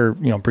 well, I better,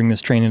 bring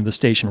this train into the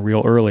station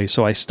real early.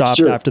 So I stopped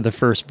after the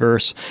first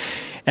verse,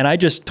 and I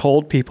just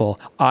told people,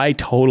 I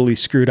totally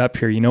screwed up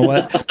here. You know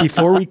what?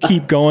 Before we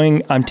keep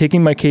going, I'm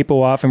taking my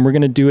capo off, and we're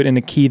going to do it in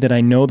a key that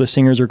I know the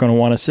singers are going to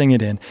want to sing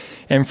it in.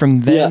 And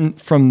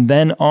from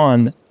then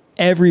on,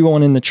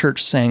 everyone in the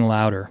church sang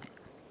louder.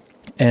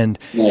 And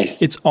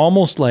nice. It's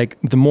almost like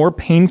the more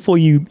painful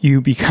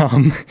you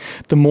become,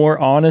 the more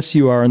honest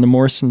you are, and the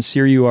more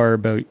sincere you are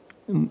about,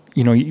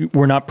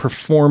 we're not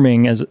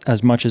performing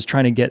as much as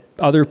trying to get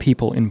other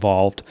people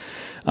involved,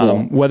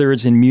 whether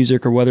it's in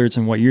music or whether it's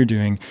in what you're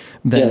doing.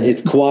 Then,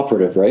 it's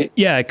cooperative, right?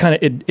 Yeah,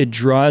 it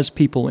draws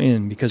people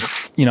in, because,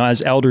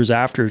 as elders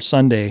after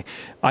Sunday,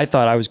 I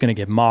thought I was going to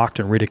get mocked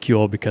and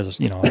ridiculed because,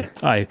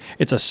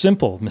 it's a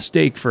simple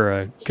mistake for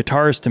a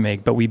guitarist to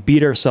make, but we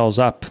beat ourselves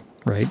up,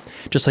 right?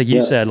 Just like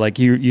you said, like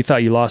you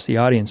thought you lost the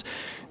audience.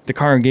 The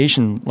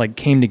congregation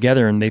came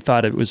together, and they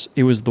thought it was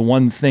the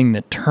one thing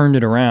that turned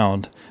it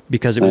around,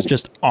 because it was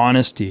just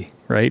honesty,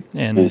 right?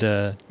 And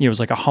it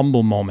was like a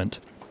humble moment.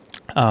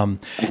 I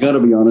got to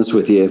be honest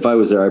with you. If I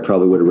was there, I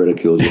probably would have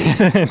ridiculed you.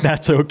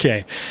 That's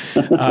okay.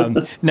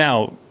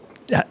 Now,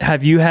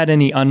 have you had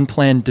any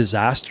unplanned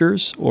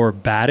disasters or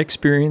bad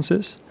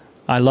experiences?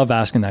 I love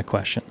asking that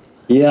question.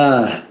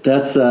 Yeah,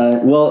 that's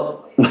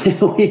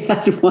we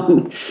had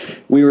one.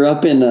 We were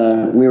up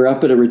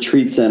at a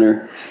retreat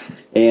center,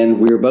 and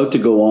we were about to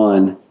go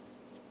on,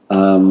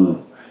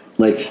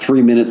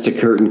 3 minutes to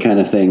curtain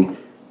kind of thing.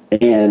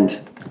 And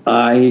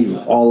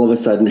I all of a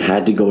sudden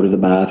had to go to the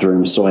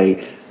bathroom. So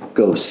I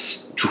go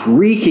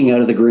streaking out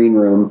of the green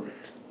room,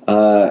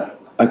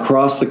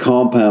 across the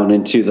compound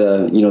into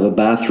the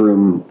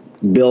bathroom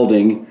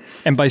building.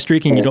 And by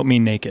streaking, you don't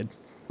mean naked.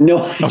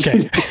 No.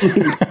 Okay.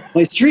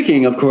 By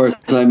streaking, of course,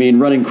 I mean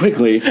running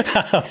quickly.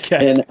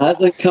 Okay. And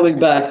as I'm coming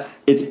back,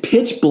 it's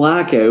pitch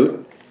black out,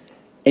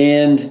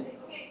 and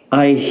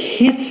I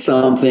hit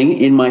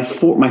something in my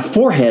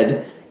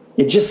forehead.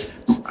 It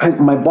just,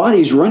 my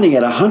body's running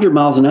at 100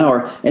 miles an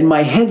hour, and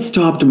my head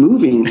stopped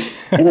moving,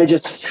 and I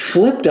just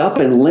flipped up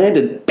and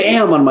landed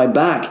bam on my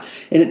back.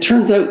 And it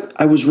turns out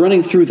I was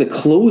running through the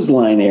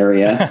clothesline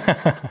area,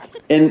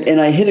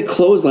 and I hit a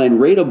clothesline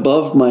right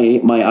above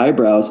my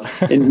eyebrows.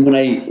 And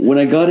when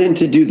I got in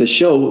to do the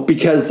show,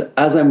 because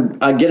as I'm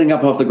getting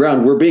up off the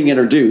ground, we're being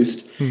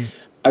introduced,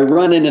 I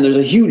run in, and there's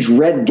a huge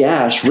red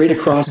gash right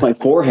across my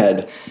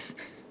forehead.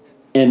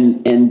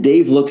 And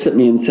Dave looks at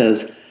me and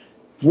says,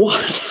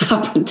 "What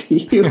happened to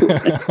you?"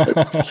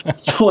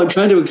 So I'm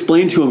trying to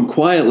explain to him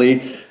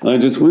quietly, "I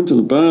just went to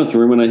the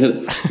bathroom and I hit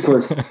it." Of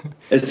course,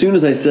 as soon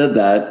as I said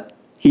that,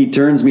 he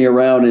turns me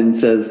around and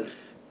says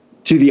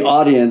to the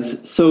audience,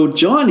 "So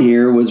John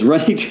here was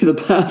running to the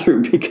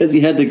bathroom because he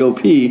had to go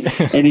pee,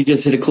 and he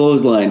just hit a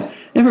clothesline.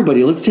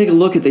 Everybody, let's take a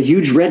look at the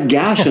huge red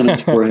gash on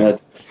his forehead."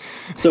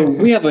 So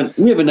we have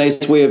a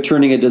nice way of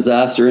turning a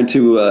disaster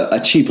into a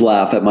cheap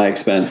laugh at my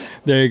expense.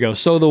 There you go.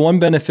 So the one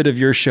benefit of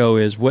your show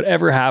is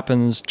whatever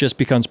happens just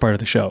becomes part of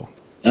the show.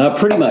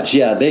 Pretty much,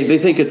 yeah. They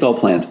think it's all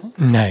planned.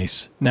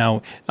 Nice.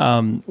 Now,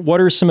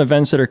 what are some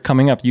events that are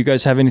coming up? You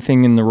guys have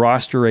anything in the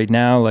roster right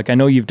now? Like, I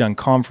know you've done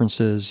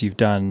conferences, you've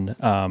done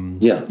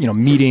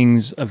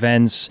meetings,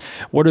 events.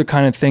 What are the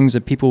kind of things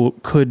that people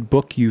could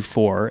book you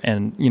for?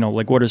 And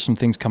what are some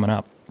things coming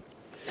up?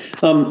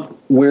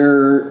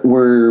 We're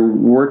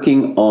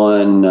working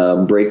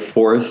on Break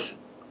Forth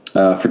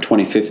for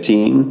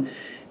 2015,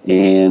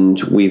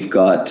 and we've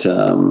got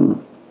a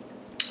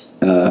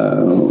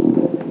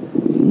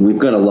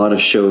lot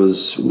of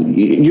shows.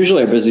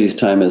 Usually, our busiest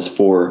time is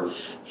for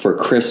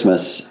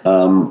Christmas.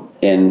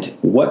 And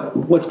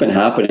what's been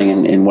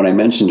happening, and what I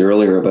mentioned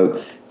earlier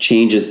about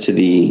changes to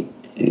the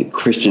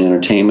Christian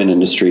entertainment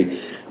industry,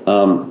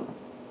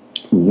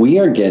 we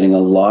are getting a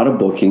lot of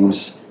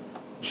bookings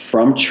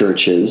from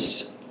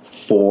churches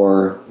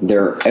for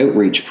their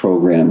outreach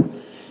program.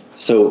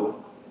 So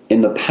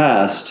in the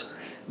past,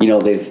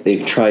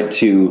 they've tried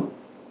to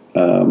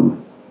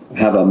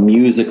have a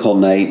musical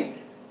night,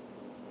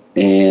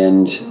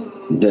 and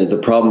the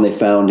problem they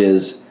found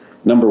is,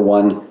 number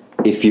one,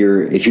 if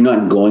you're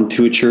not going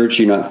to a church,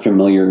 you're not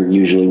familiar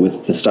usually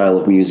with the style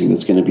of music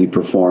that's going to be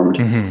performed.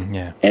 Mm-hmm,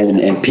 yeah.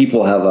 And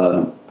people have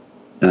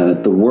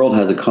the world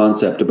has a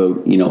concept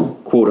about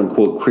quote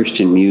unquote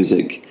Christian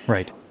music.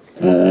 Right.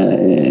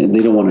 They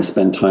don't want to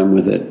spend time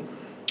with it.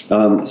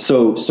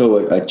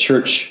 So a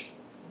church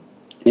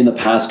in the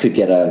past could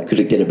get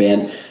a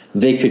band.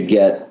 They could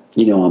get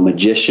a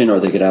magician, or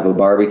they could have a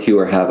barbecue,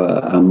 or have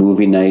a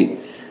movie night.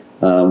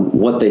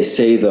 What they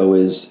say though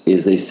is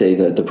they say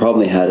that the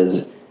problem they had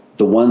is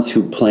the ones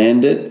who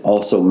planned it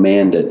also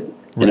manned it.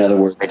 Right. In other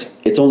words,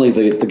 it's only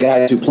the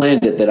guys who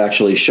planned it that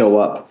actually show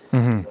up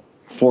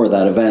for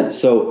that event.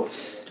 So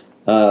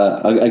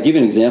I'll give you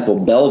an example.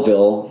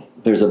 Belleville,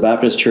 there's a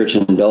Baptist church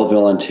in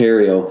Belleville,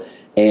 Ontario,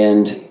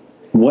 and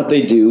what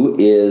they do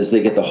is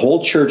they get the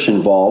whole church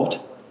involved,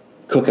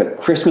 cook a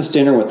Christmas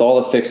dinner with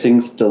all the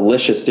fixings,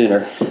 delicious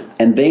dinner,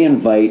 and they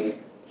invite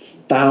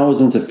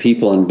thousands of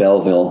people in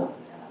Belleville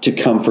to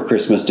come for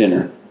Christmas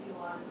dinner.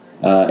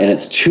 And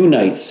it's 2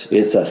 nights.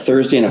 It's a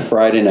Thursday and a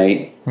Friday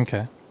night.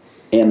 Okay.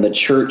 And the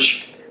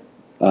church,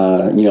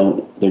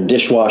 they're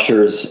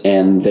dishwashers,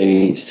 and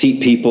they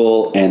seat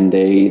people, and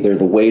they're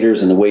the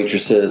waiters and the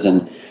waitresses,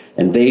 and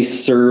they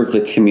serve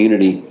the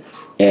community.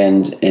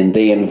 And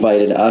they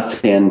invited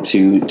us in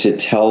to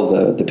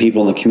tell the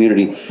people in the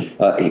community,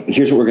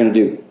 here's what we're going to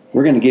do.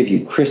 We're going to give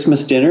you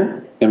Christmas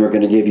dinner, and we're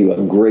going to give you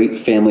a great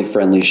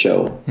family-friendly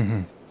show.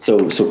 Mm-hmm.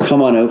 So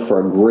come on out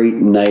for a great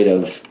night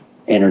of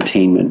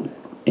entertainment.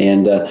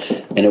 And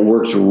it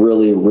works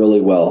really,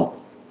 really well.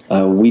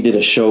 We did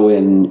a show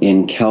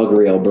in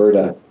Calgary,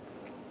 Alberta,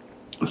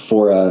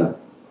 for a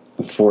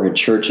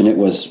church, and it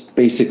was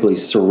basically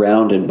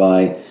surrounded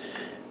by.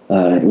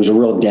 It was a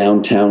real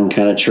downtown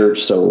kind of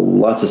church, so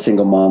lots of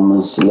single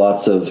moms,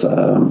 lots of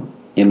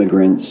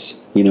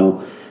immigrants,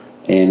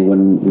 And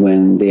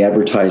when they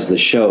advertised the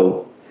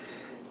show,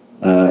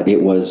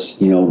 it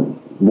was,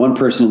 one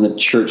person in the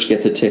church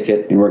gets a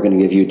ticket, and we're going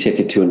to give you a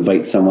ticket to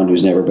invite someone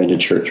who's never been to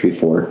church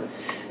before.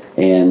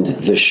 And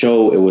the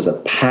show, it was a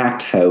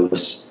packed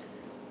house,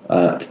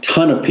 a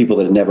ton of people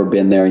that had never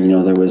been there.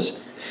 There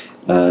was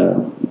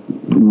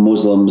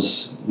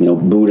Muslims,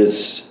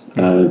 Buddhists,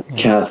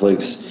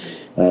 Catholics,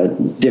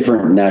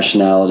 different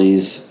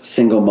nationalities,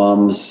 single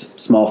moms,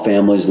 small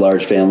families,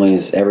 large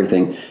families,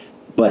 everything.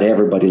 But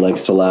everybody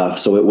likes to laugh.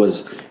 So it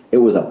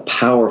was a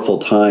powerful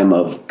time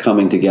of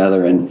coming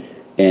together, and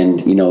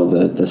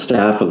the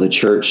staff of the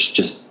church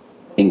just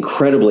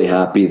incredibly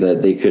happy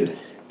that they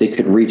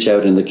could reach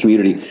out in the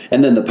community.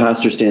 And then the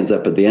pastor stands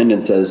up at the end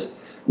and says,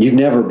 "You've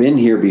never been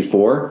here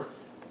before.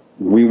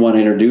 We want to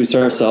introduce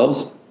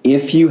ourselves.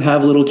 If you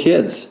have little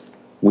kids,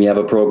 we have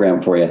a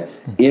program for you.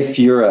 If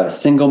you're a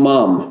single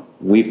mom,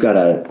 we've got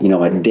a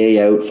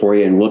day out for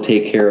you, and we'll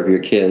take care of your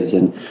kids."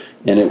 And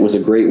it was a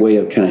great way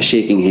of kind of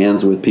shaking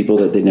hands with people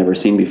that they'd never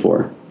seen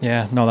before.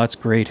 Yeah, no, that's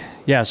great.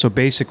 Yeah, so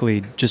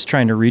basically just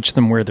trying to reach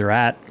them where they're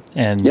at,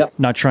 and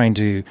not trying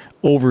to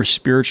over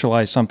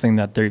spiritualize something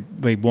that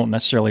they won't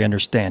necessarily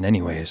understand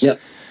anyways. Yeah.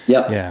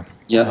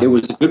 It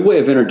was a good way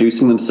of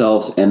introducing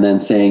themselves, and then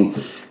saying,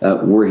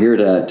 we're here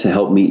to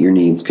help meet your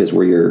needs, because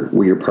we're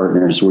your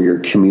partners, we're your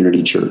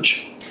community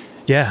church.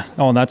 Yeah.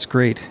 Oh, that's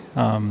great.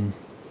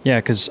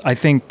 Because I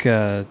think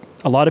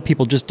a lot of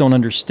people just don't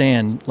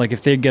understand. Like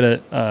if they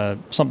get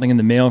something in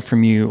the mail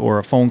from you or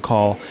a phone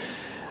call,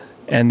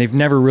 and they've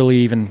never really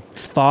even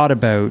thought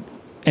about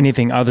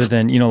anything other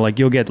than, like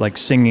you'll get like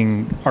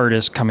singing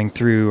artists coming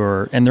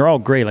through, and they're all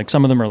great. Like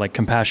some of them are like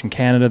Compassion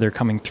Canada, they're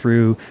coming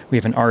through. We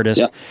have an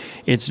artist. Yeah.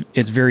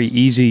 It's very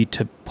easy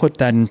to put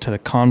that into the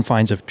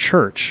confines of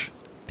church,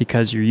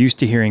 because you're used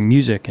to hearing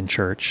music in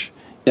church.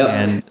 Yeah.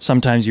 And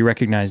sometimes you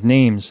recognize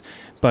names,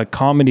 but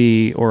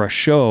comedy or a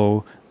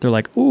show, they're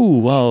like, ooh,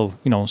 well,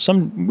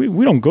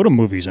 we don't go to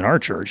movies in our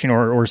church,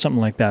 or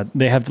something like that.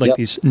 They have like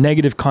these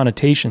negative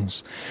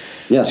connotations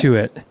to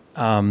it.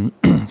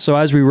 So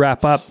as we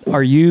wrap up,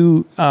 are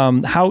you,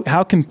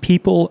 how can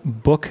people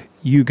book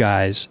you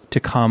guys to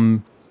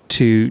come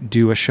to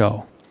do a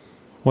show?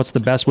 What's the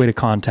best way to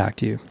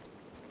contact you?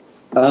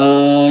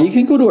 You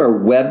can go to our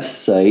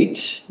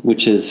website,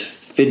 which is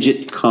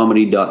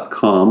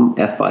fidgetcomedy.com,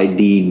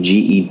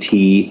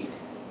 FIDGET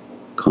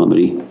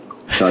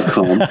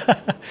comedy.com.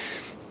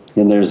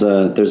 And there's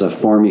a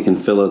form you can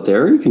fill out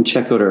there. You can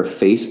check out our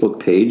Facebook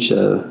page,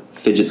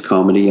 Fidgets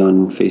Comedy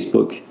on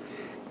Facebook.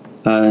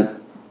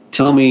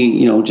 Tell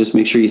me, just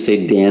make sure you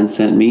say Dan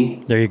sent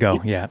me. There you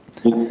go. Yeah.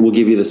 We'll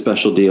give you the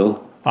special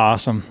deal.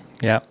 Awesome.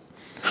 Yeah.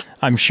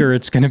 I'm sure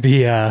it's going to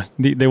be,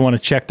 they want to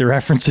check the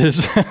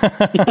references.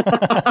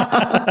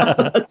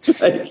 That's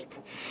right.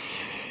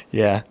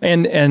 Yeah.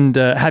 And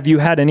have you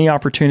had any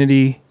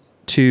opportunity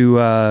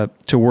to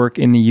work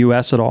in the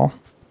U.S. at all?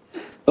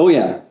 Oh,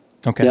 yeah.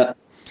 Okay. Yeah.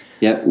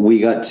 Yeah. We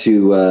got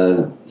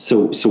to,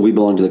 so we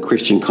belong to the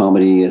Christian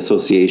Comedy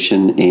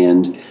Association,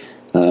 and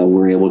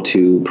we're able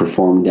to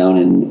perform down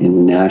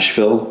in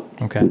Nashville,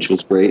 which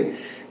was great.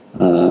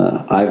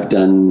 I've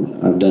done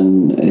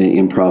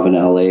improv in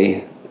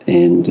LA,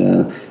 and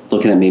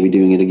looking at maybe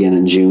doing it again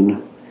in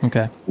June.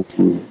 Okay.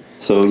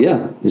 So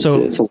yeah, it's a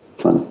lot of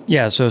fun.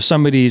 Yeah. So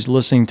somebody's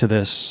listening to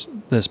this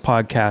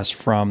podcast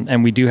from,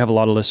 and we do have a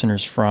lot of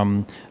listeners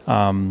from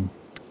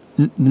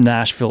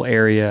Nashville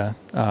area,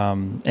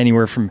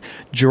 anywhere from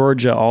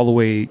Georgia all the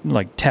way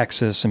like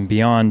Texas and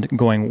beyond,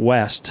 going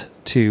west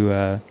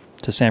to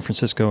San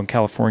Francisco and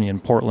California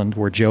and Portland,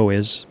 where Joe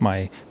is,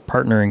 my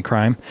partner in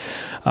crime.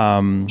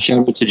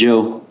 Shout out to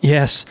Joe.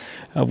 Yes.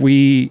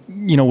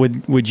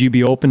 Would you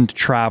be open to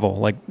travel?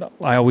 Like,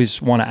 I always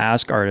want to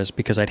ask artists,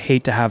 because I'd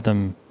hate to have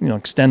them,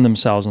 extend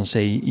themselves and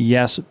say,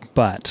 yes,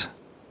 but.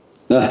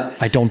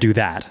 I don't do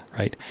that,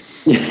 right?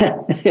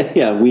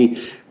 Yeah,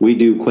 we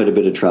do quite a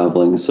bit of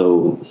traveling,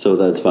 so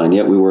that's fine.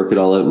 Yeah, we work it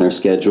all out in our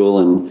schedule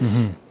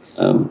and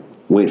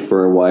wait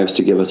for our wives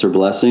to give us her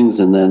blessings,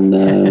 and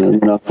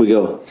then off we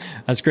go.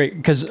 That's great,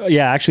 because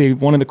actually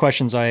one of the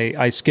questions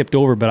I skipped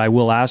over, but I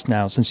will ask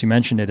now since you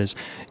mentioned it, is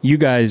you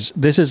guys,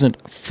 this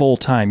isn't full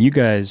time. You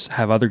guys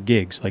have other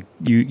gigs, like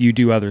you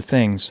do other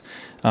things.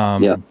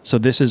 So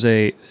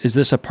is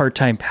this a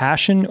part-time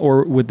passion,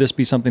 or would this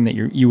be something that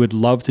you would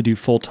love to do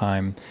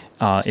full-time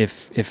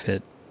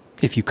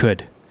if you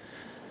could?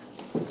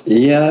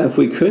 Yeah, if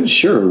we could,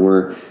 sure.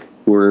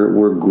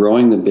 We're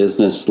growing the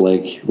business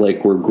like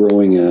we're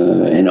growing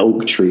an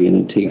oak tree, and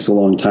it takes a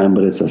long time,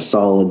 but it's a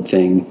solid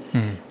thing.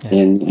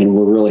 And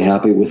we're really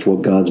happy with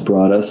what God's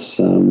brought us.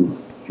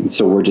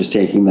 So we're just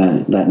taking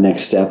that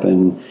next step,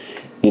 and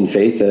in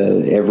faith,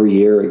 every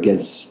year it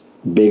gets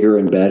bigger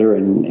and better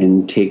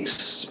and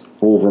takes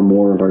over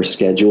more of our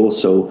schedule.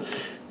 So,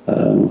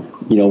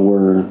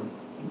 we're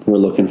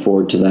looking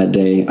forward to that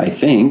day, I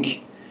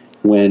think,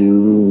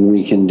 when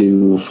we can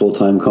do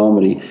full-time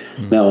comedy.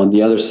 Now, on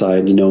the other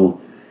side,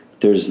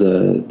 there's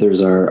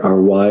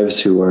our wives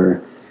who are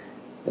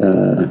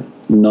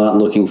not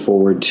looking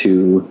forward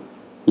to,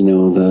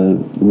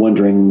 the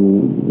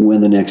wondering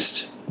when the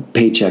next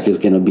paycheck is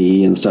going to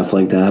be and stuff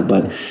like that.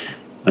 But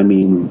I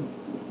mean,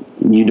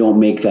 you don't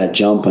make that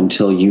jump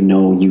until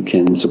you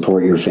can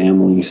support your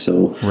family.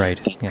 So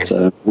that's,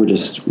 we're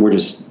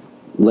just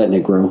letting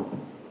it grow.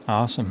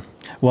 Awesome.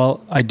 Well,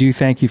 I do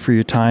thank you for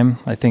your time.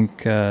 I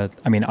think,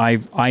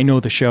 I know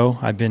the show.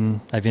 I've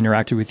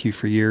interacted with you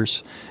for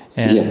years,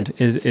 and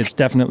it's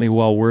definitely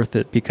well worth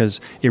it,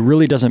 because it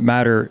really doesn't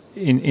matter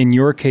in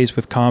your case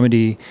with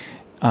comedy,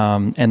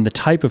 and the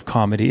type of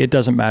comedy. It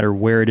doesn't matter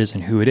where it is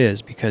and who it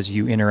is, because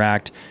you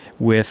interact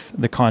with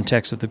the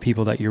context of the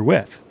people that you're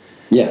with.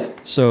 Yeah.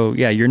 So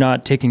you're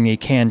not taking a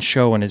canned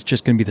show and it's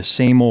just going to be the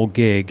same old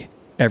gig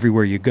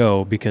everywhere you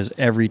go, because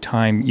every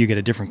time you get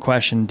a different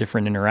question,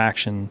 different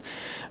interaction.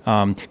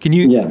 Can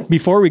you,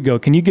 before we go,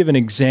 can you give an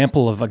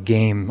example of a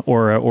game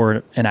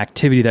or an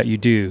activity that you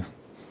do?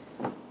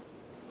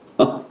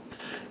 Oh,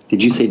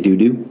 did you say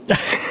doo-doo?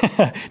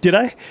 Did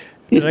I?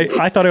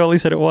 I thought I only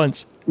said it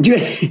once. Do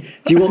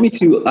you want me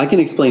to? I can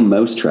explain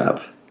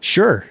Mousetrap.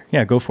 Sure.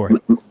 Yeah, go for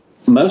it.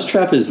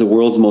 Mousetrap is the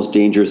world's most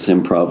dangerous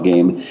improv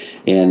game,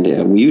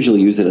 and we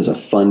usually use it as a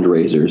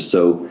fundraiser.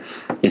 So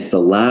it's the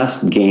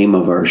last game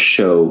of our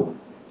show.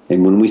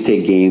 And when we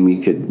say game,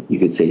 you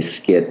could say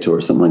skit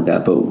or something like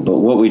that. But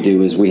what we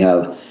do is we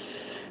have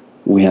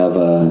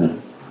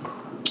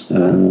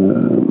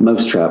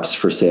mousetraps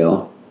for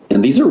sale,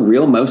 and these are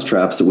real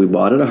mousetraps that we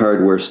bought at a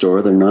hardware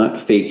store. They're not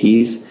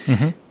fakies,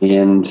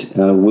 and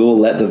we'll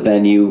let the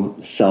venue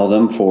sell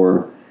them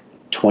for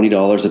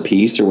 $20 a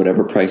piece or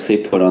whatever price they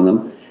put on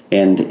them.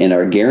 And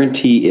our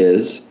guarantee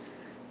is,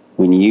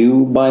 when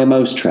you buy a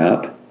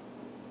mousetrap,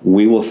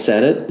 we will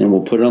set it and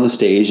we'll put it on the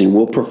stage and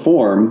we'll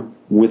perform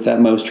with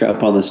that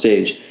mousetrap on the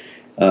stage.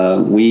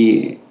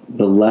 The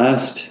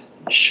last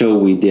show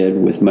we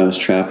did with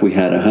Mousetrap, we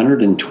had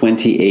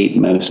 128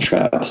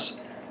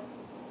 mousetraps.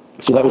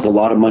 So that was a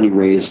lot of money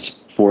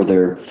raised for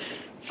their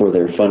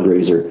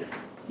fundraiser.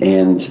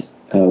 And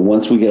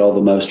once we get all the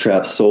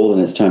mousetraps sold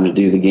and it's time to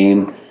do the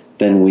game,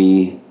 then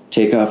we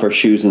take off our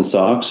shoes and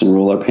socks and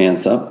roll our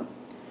pants up,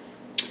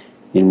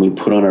 and we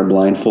put on our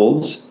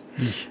blindfolds,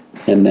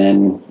 and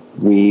then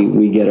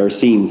we get our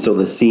scene. So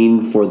the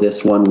scene for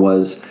this one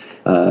was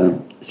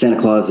Santa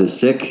Claus is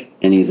sick,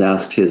 and he's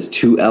asked his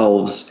 2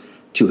 elves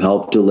to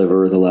help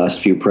deliver the last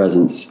few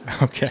presents.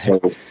 Okay.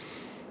 So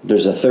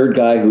there's a third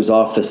guy who's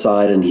off the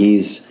side, and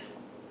he's,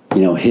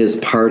 his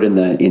part in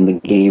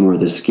the game or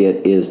the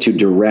skit is to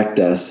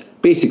direct us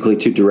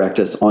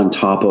on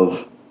top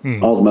of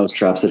all the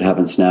mousetraps that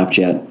haven't snapped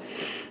yet.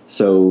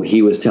 So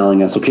he was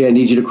telling us, okay, I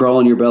need you to crawl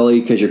on your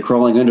belly because you're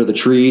crawling under the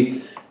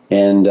tree,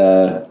 and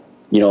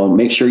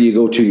make sure you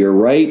go to your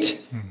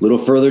right, a little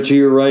further to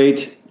your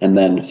right, and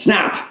then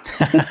snap.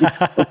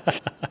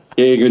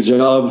 Okay, good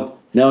job.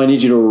 Now I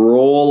need you to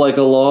roll like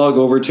a log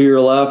over to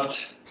your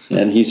left.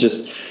 And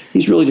he's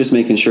really just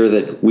making sure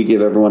that we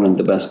give everyone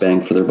the best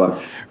bang for their buck.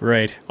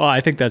 Right. Well,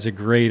 I think that's a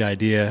great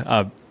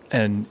idea.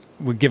 And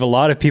would give a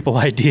lot of people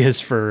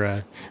ideas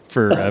for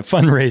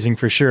fundraising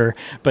for sure,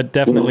 but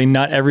definitely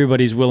not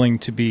everybody's willing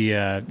to be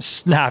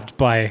snapped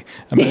by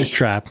a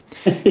mousetrap,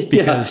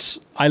 because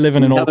I live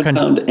in an old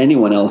country. Found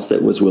anyone else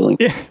that was willing.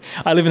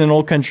 I live in an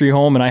old country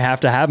home, and I have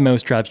to have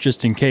mousetraps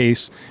just in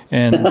case.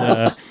 And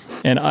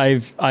and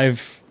I've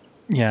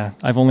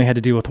only had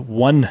to deal with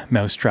one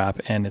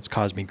mousetrap, and it's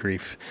caused me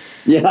grief.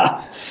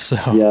 Yeah.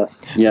 So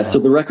So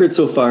the record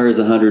so far is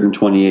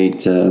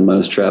 128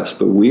 mousetraps,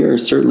 but we are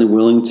certainly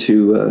willing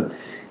to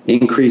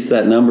increase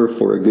that number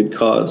for a good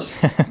cause.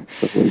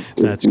 So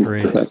that's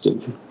great.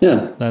 Effective.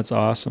 Yeah. That's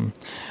awesome.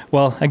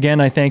 Well,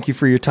 again, I thank you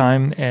for your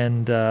time,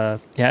 and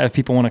if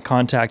people want to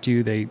contact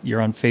you,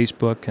 you're on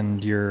Facebook,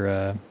 and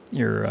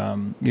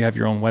you have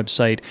your own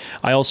website.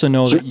 I also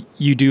know that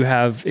you do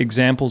have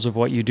examples of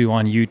what you do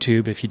on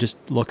YouTube. If you just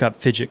look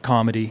up Fidget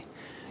Comedy,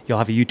 you'll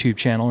have a YouTube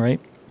channel, right?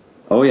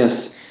 Oh,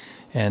 yes.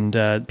 And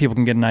people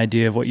can get an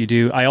idea of what you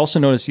do. I also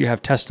noticed you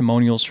have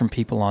testimonials from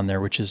people on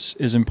there, which is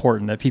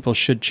important, that people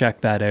should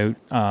check that out.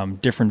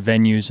 Different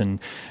venues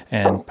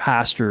and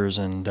pastors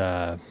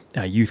and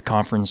youth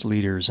conference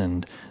leaders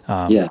and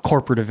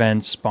corporate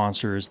events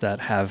sponsors that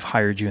have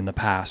hired you in the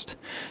past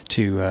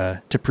to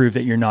prove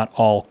that you're not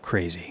all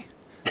crazy.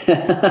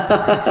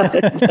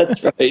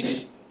 That's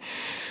right.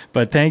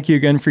 But thank you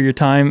again for your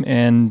time,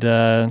 and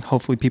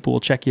hopefully people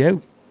will check you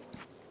out.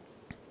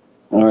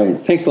 All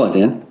right. Thanks a lot,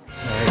 Dan.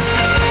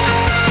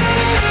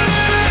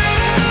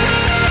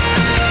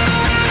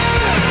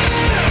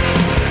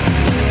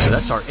 So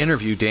that's our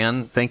interview,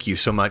 Dan. Thank you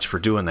so much for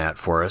doing that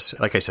for us.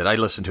 Like I said, I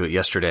listened to it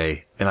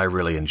yesterday and I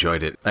really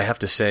enjoyed it. I have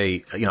to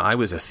say, I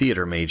was a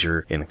theater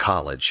major in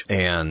college,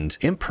 and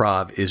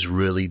improv is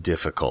really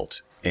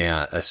difficult,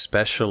 and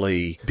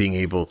especially being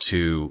able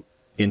to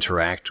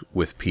interact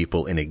with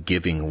people in a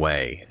giving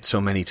way. So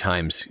many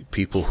times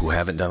people who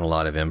haven't done a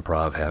lot of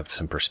improv have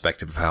some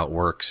perspective of how it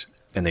works,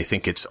 and they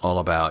think it's all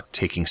about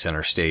taking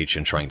center stage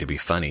and trying to be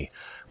funny,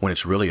 when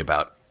it's really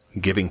about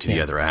giving to the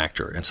other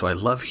actor. And so I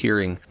love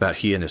hearing about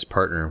he and his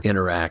partner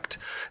interact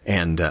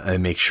and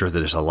make sure that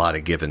there's a lot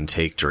of give and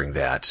take during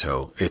that.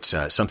 So it's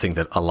something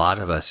that a lot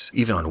of us,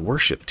 even on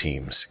worship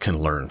teams, can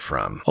learn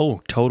from.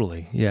 Oh,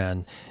 totally. Yeah.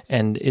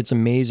 And it's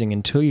amazing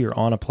until you're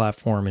on a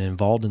platform and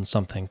involved in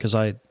something, because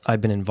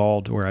I've been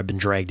involved where I've been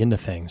dragged into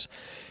things,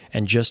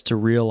 and just to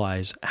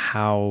realize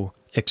how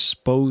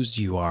exposed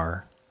you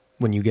are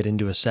when you get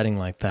into a setting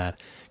like that,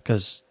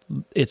 because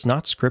it's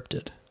not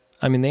scripted.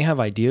 I mean, they have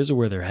ideas of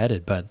where they're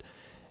headed, but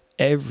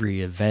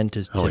every event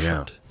is different. Oh,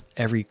 yeah.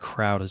 Every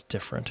crowd is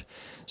different.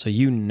 So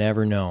you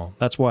never know.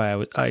 That's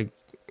why I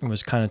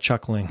was kind of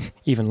chuckling,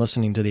 even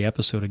listening to the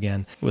episode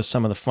again, with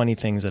some of the funny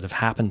things that have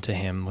happened to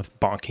him with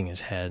bonking his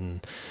head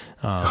and,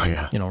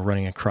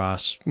 running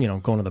across,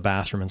 going to the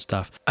bathroom and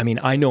stuff. I mean,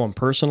 I know him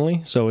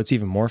personally, so it's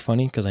even more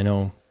funny because I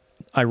know,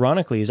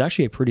 ironically, he's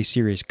actually a pretty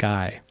serious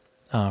guy.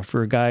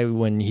 For a guy,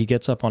 when he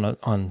gets up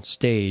on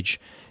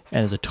stage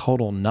and is a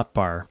total nut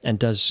bar and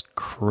does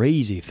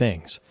crazy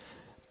things.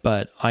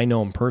 But I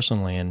know him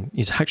personally, and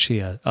he's actually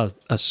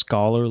a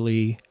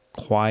scholarly,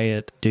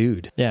 quiet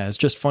dude. Yeah, it's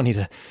just funny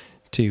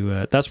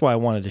to that's why I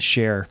wanted to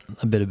share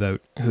a bit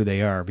about who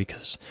they are,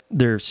 because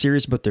they're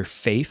serious about their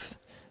faith,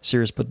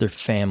 serious about their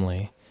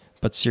family,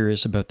 but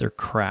serious about their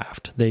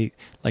craft. It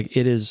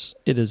is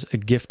a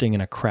gifting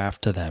and a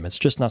craft to them. It's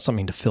just not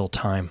something to fill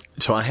time.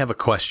 So I have a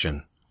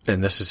question.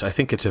 And I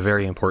think it's a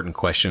very important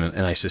question,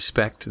 and I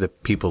suspect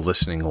that people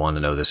listening want to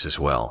know this as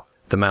well.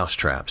 The mouse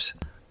traps.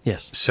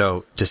 Yes.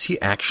 So does he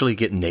actually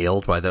get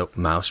nailed by the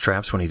mouse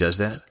traps when he does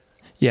that?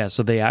 Yeah,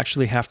 so they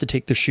actually have to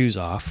take their shoes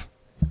off,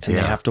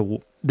 and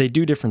they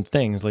do different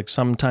things. Like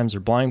sometimes they're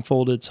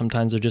blindfolded,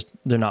 sometimes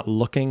they're not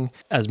looking.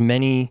 As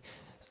many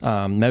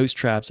mouse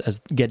traps as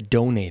get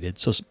donated,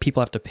 so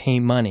people have to pay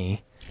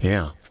money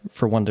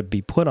for one to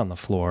be put on the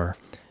floor.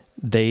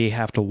 They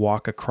have to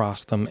walk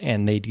across them,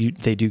 and they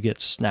do get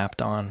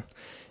snapped on,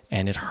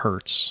 and it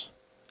hurts,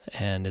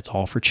 and it's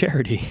all for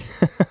charity.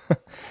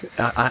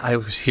 I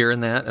was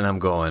hearing that, and I'm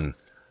going,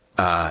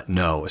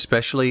 no.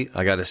 Especially,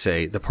 I got to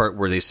say, the part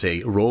where they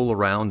say roll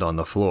around on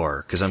the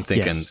floor, because I'm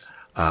thinking,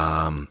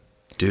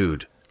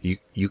 dude,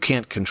 you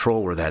can't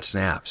control where that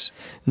snaps.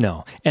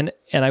 No, and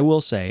I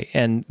will say,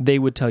 and they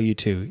would tell you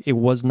too, it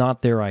was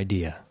not their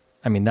idea.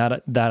 I mean,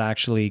 that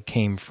actually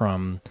came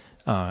from.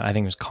 I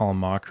think it was Colin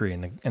Mockery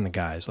and the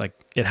guys. Like,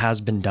 it has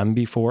been done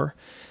before,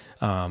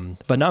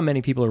 but not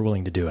many people are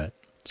willing to do it.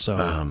 So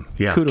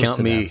kudos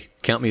to them.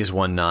 Count me as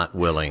one not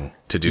willing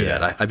to do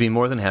that. I'd be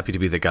more than happy to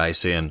be the guy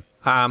saying,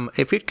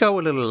 if it go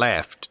a little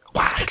left,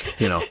 whack,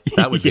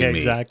 that would be me.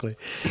 Exactly.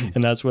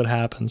 And that's what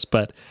happens.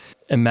 But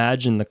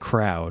imagine the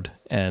crowd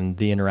and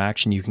the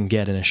interaction you can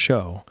get in a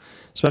show,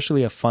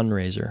 especially a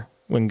fundraiser,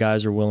 when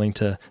guys are willing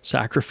to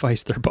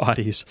sacrifice their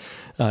bodies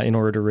in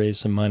order to raise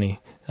some money.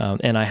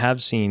 And I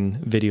have seen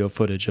video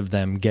footage of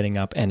them getting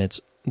up, and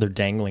they're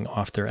dangling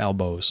off their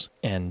elbows,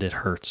 and it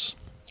hurts.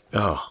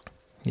 Oh,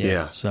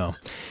 yeah. So,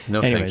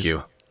 anyways, thank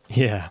you.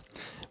 Yeah.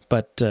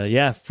 But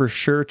for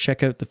sure,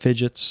 check out the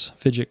Fidgets,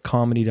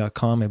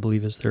 fidgetcomedy.com, I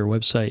believe is their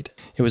website.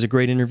 It was a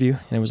great interview,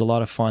 and it was a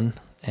lot of fun.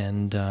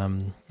 And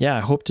I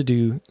hope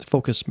to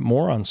focus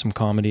more on some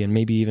comedy and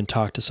maybe even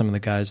talk to some of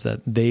the guys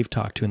that they've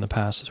talked to in the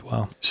past as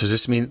well. So does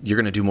this mean you're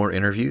going to do more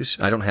interviews?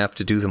 I don't have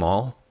to do them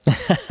all?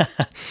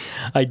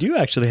 I do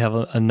actually have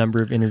a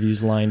number of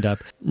interviews lined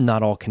up,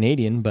 not all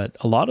Canadian, but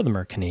a lot of them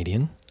are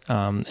Canadian.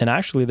 And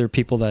actually, they're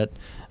people that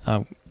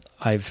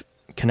I've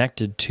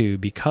connected to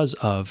because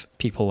of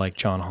people like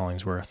John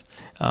Hollingsworth.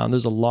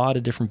 There's a lot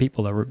of different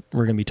people that we're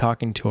going to be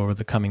talking to over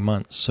the coming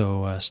months.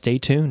 So stay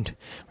tuned.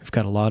 We've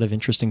got a lot of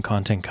interesting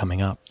content coming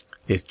up.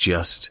 It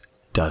just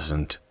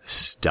doesn't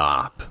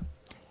stop.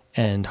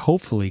 And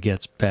hopefully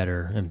gets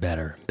better and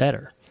better and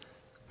better.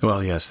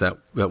 Well, yes, that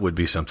would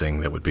be something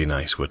that would be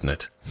nice, wouldn't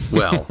it?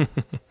 Well,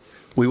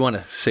 we want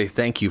to say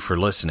thank you for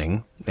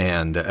listening.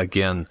 And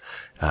again,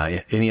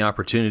 any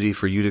opportunity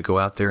for you to go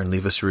out there and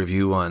leave us a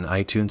review on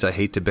iTunes, I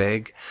hate to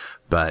beg,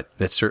 but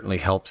that certainly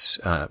helps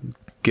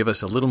give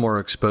us a little more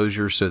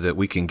exposure so that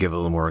we can give a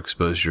little more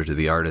exposure to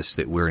the artists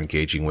that we're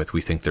engaging with.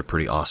 We think they're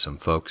pretty awesome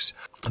folks.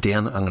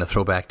 Dan, I'm going to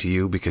throw back to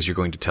you because you're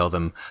going to tell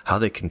them how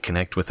they can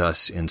connect with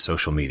us in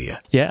social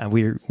media. Yeah,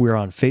 we're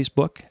on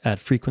Facebook at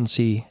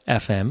Frequency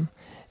FM.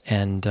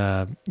 And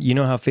you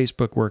know how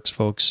Facebook works,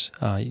 folks.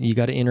 You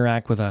got to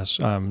interact with us.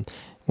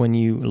 When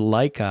you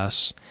like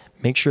us,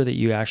 make sure that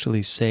you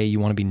actually say you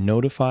want to be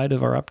notified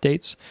of our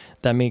updates.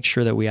 That makes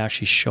sure that we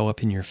actually show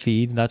up in your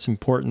feed. That's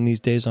important these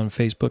days on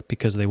Facebook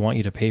because they want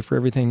you to pay for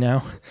everything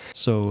now.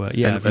 So,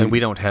 yeah. And we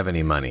don't have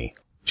any money,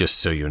 just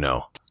so you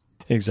know.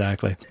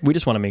 Exactly. We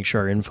just want to make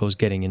sure our info is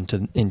getting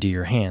into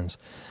your hands.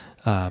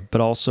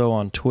 But also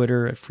on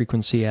Twitter at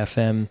Frequency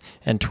FM.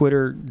 And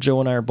Twitter, Joe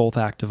and I are both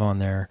active on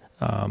there.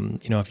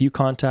 If you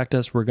contact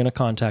us, we're going to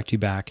contact you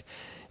back.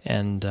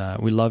 And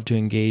we love to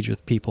engage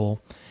with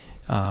people.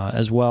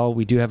 As well,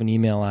 we do have an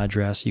email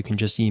address. You can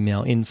just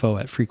email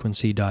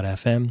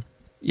info@frequency.fm.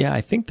 Yeah,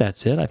 I think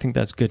that's it. I think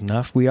that's good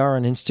enough. We are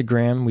on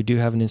Instagram. We do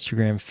have an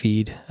Instagram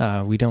feed.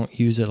 We don't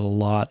use it a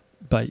lot,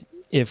 but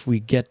if we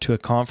get to a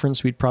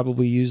conference, we'd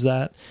probably use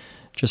that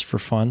just for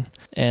fun.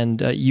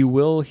 And you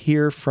will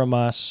hear from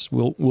us.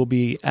 We'll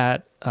be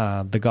at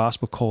the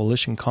Gospel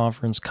Coalition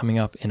Conference coming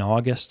up in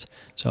August.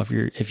 So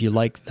if you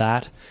like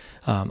that,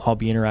 I'll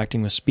be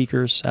interacting with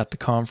speakers at the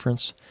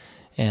conference.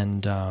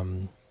 And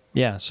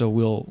so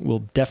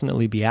we'll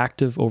definitely be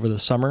active over the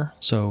summer,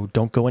 so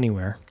don't go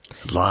anywhere.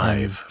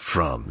 Live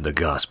from the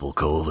Gospel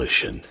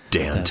Coalition,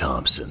 Dan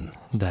Thompson.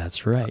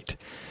 That's right.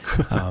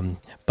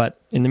 But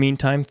in the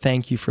meantime,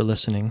 thank you for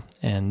listening,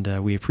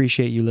 and we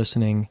appreciate you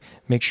listening.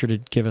 Make sure to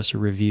give us a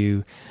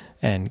review,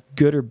 and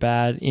good or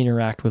bad,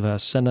 interact with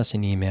us, send us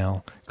an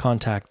email,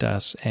 contact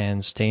us,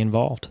 and stay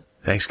involved.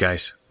 Thanks,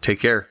 guys.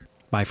 Take care.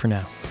 Bye for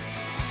now.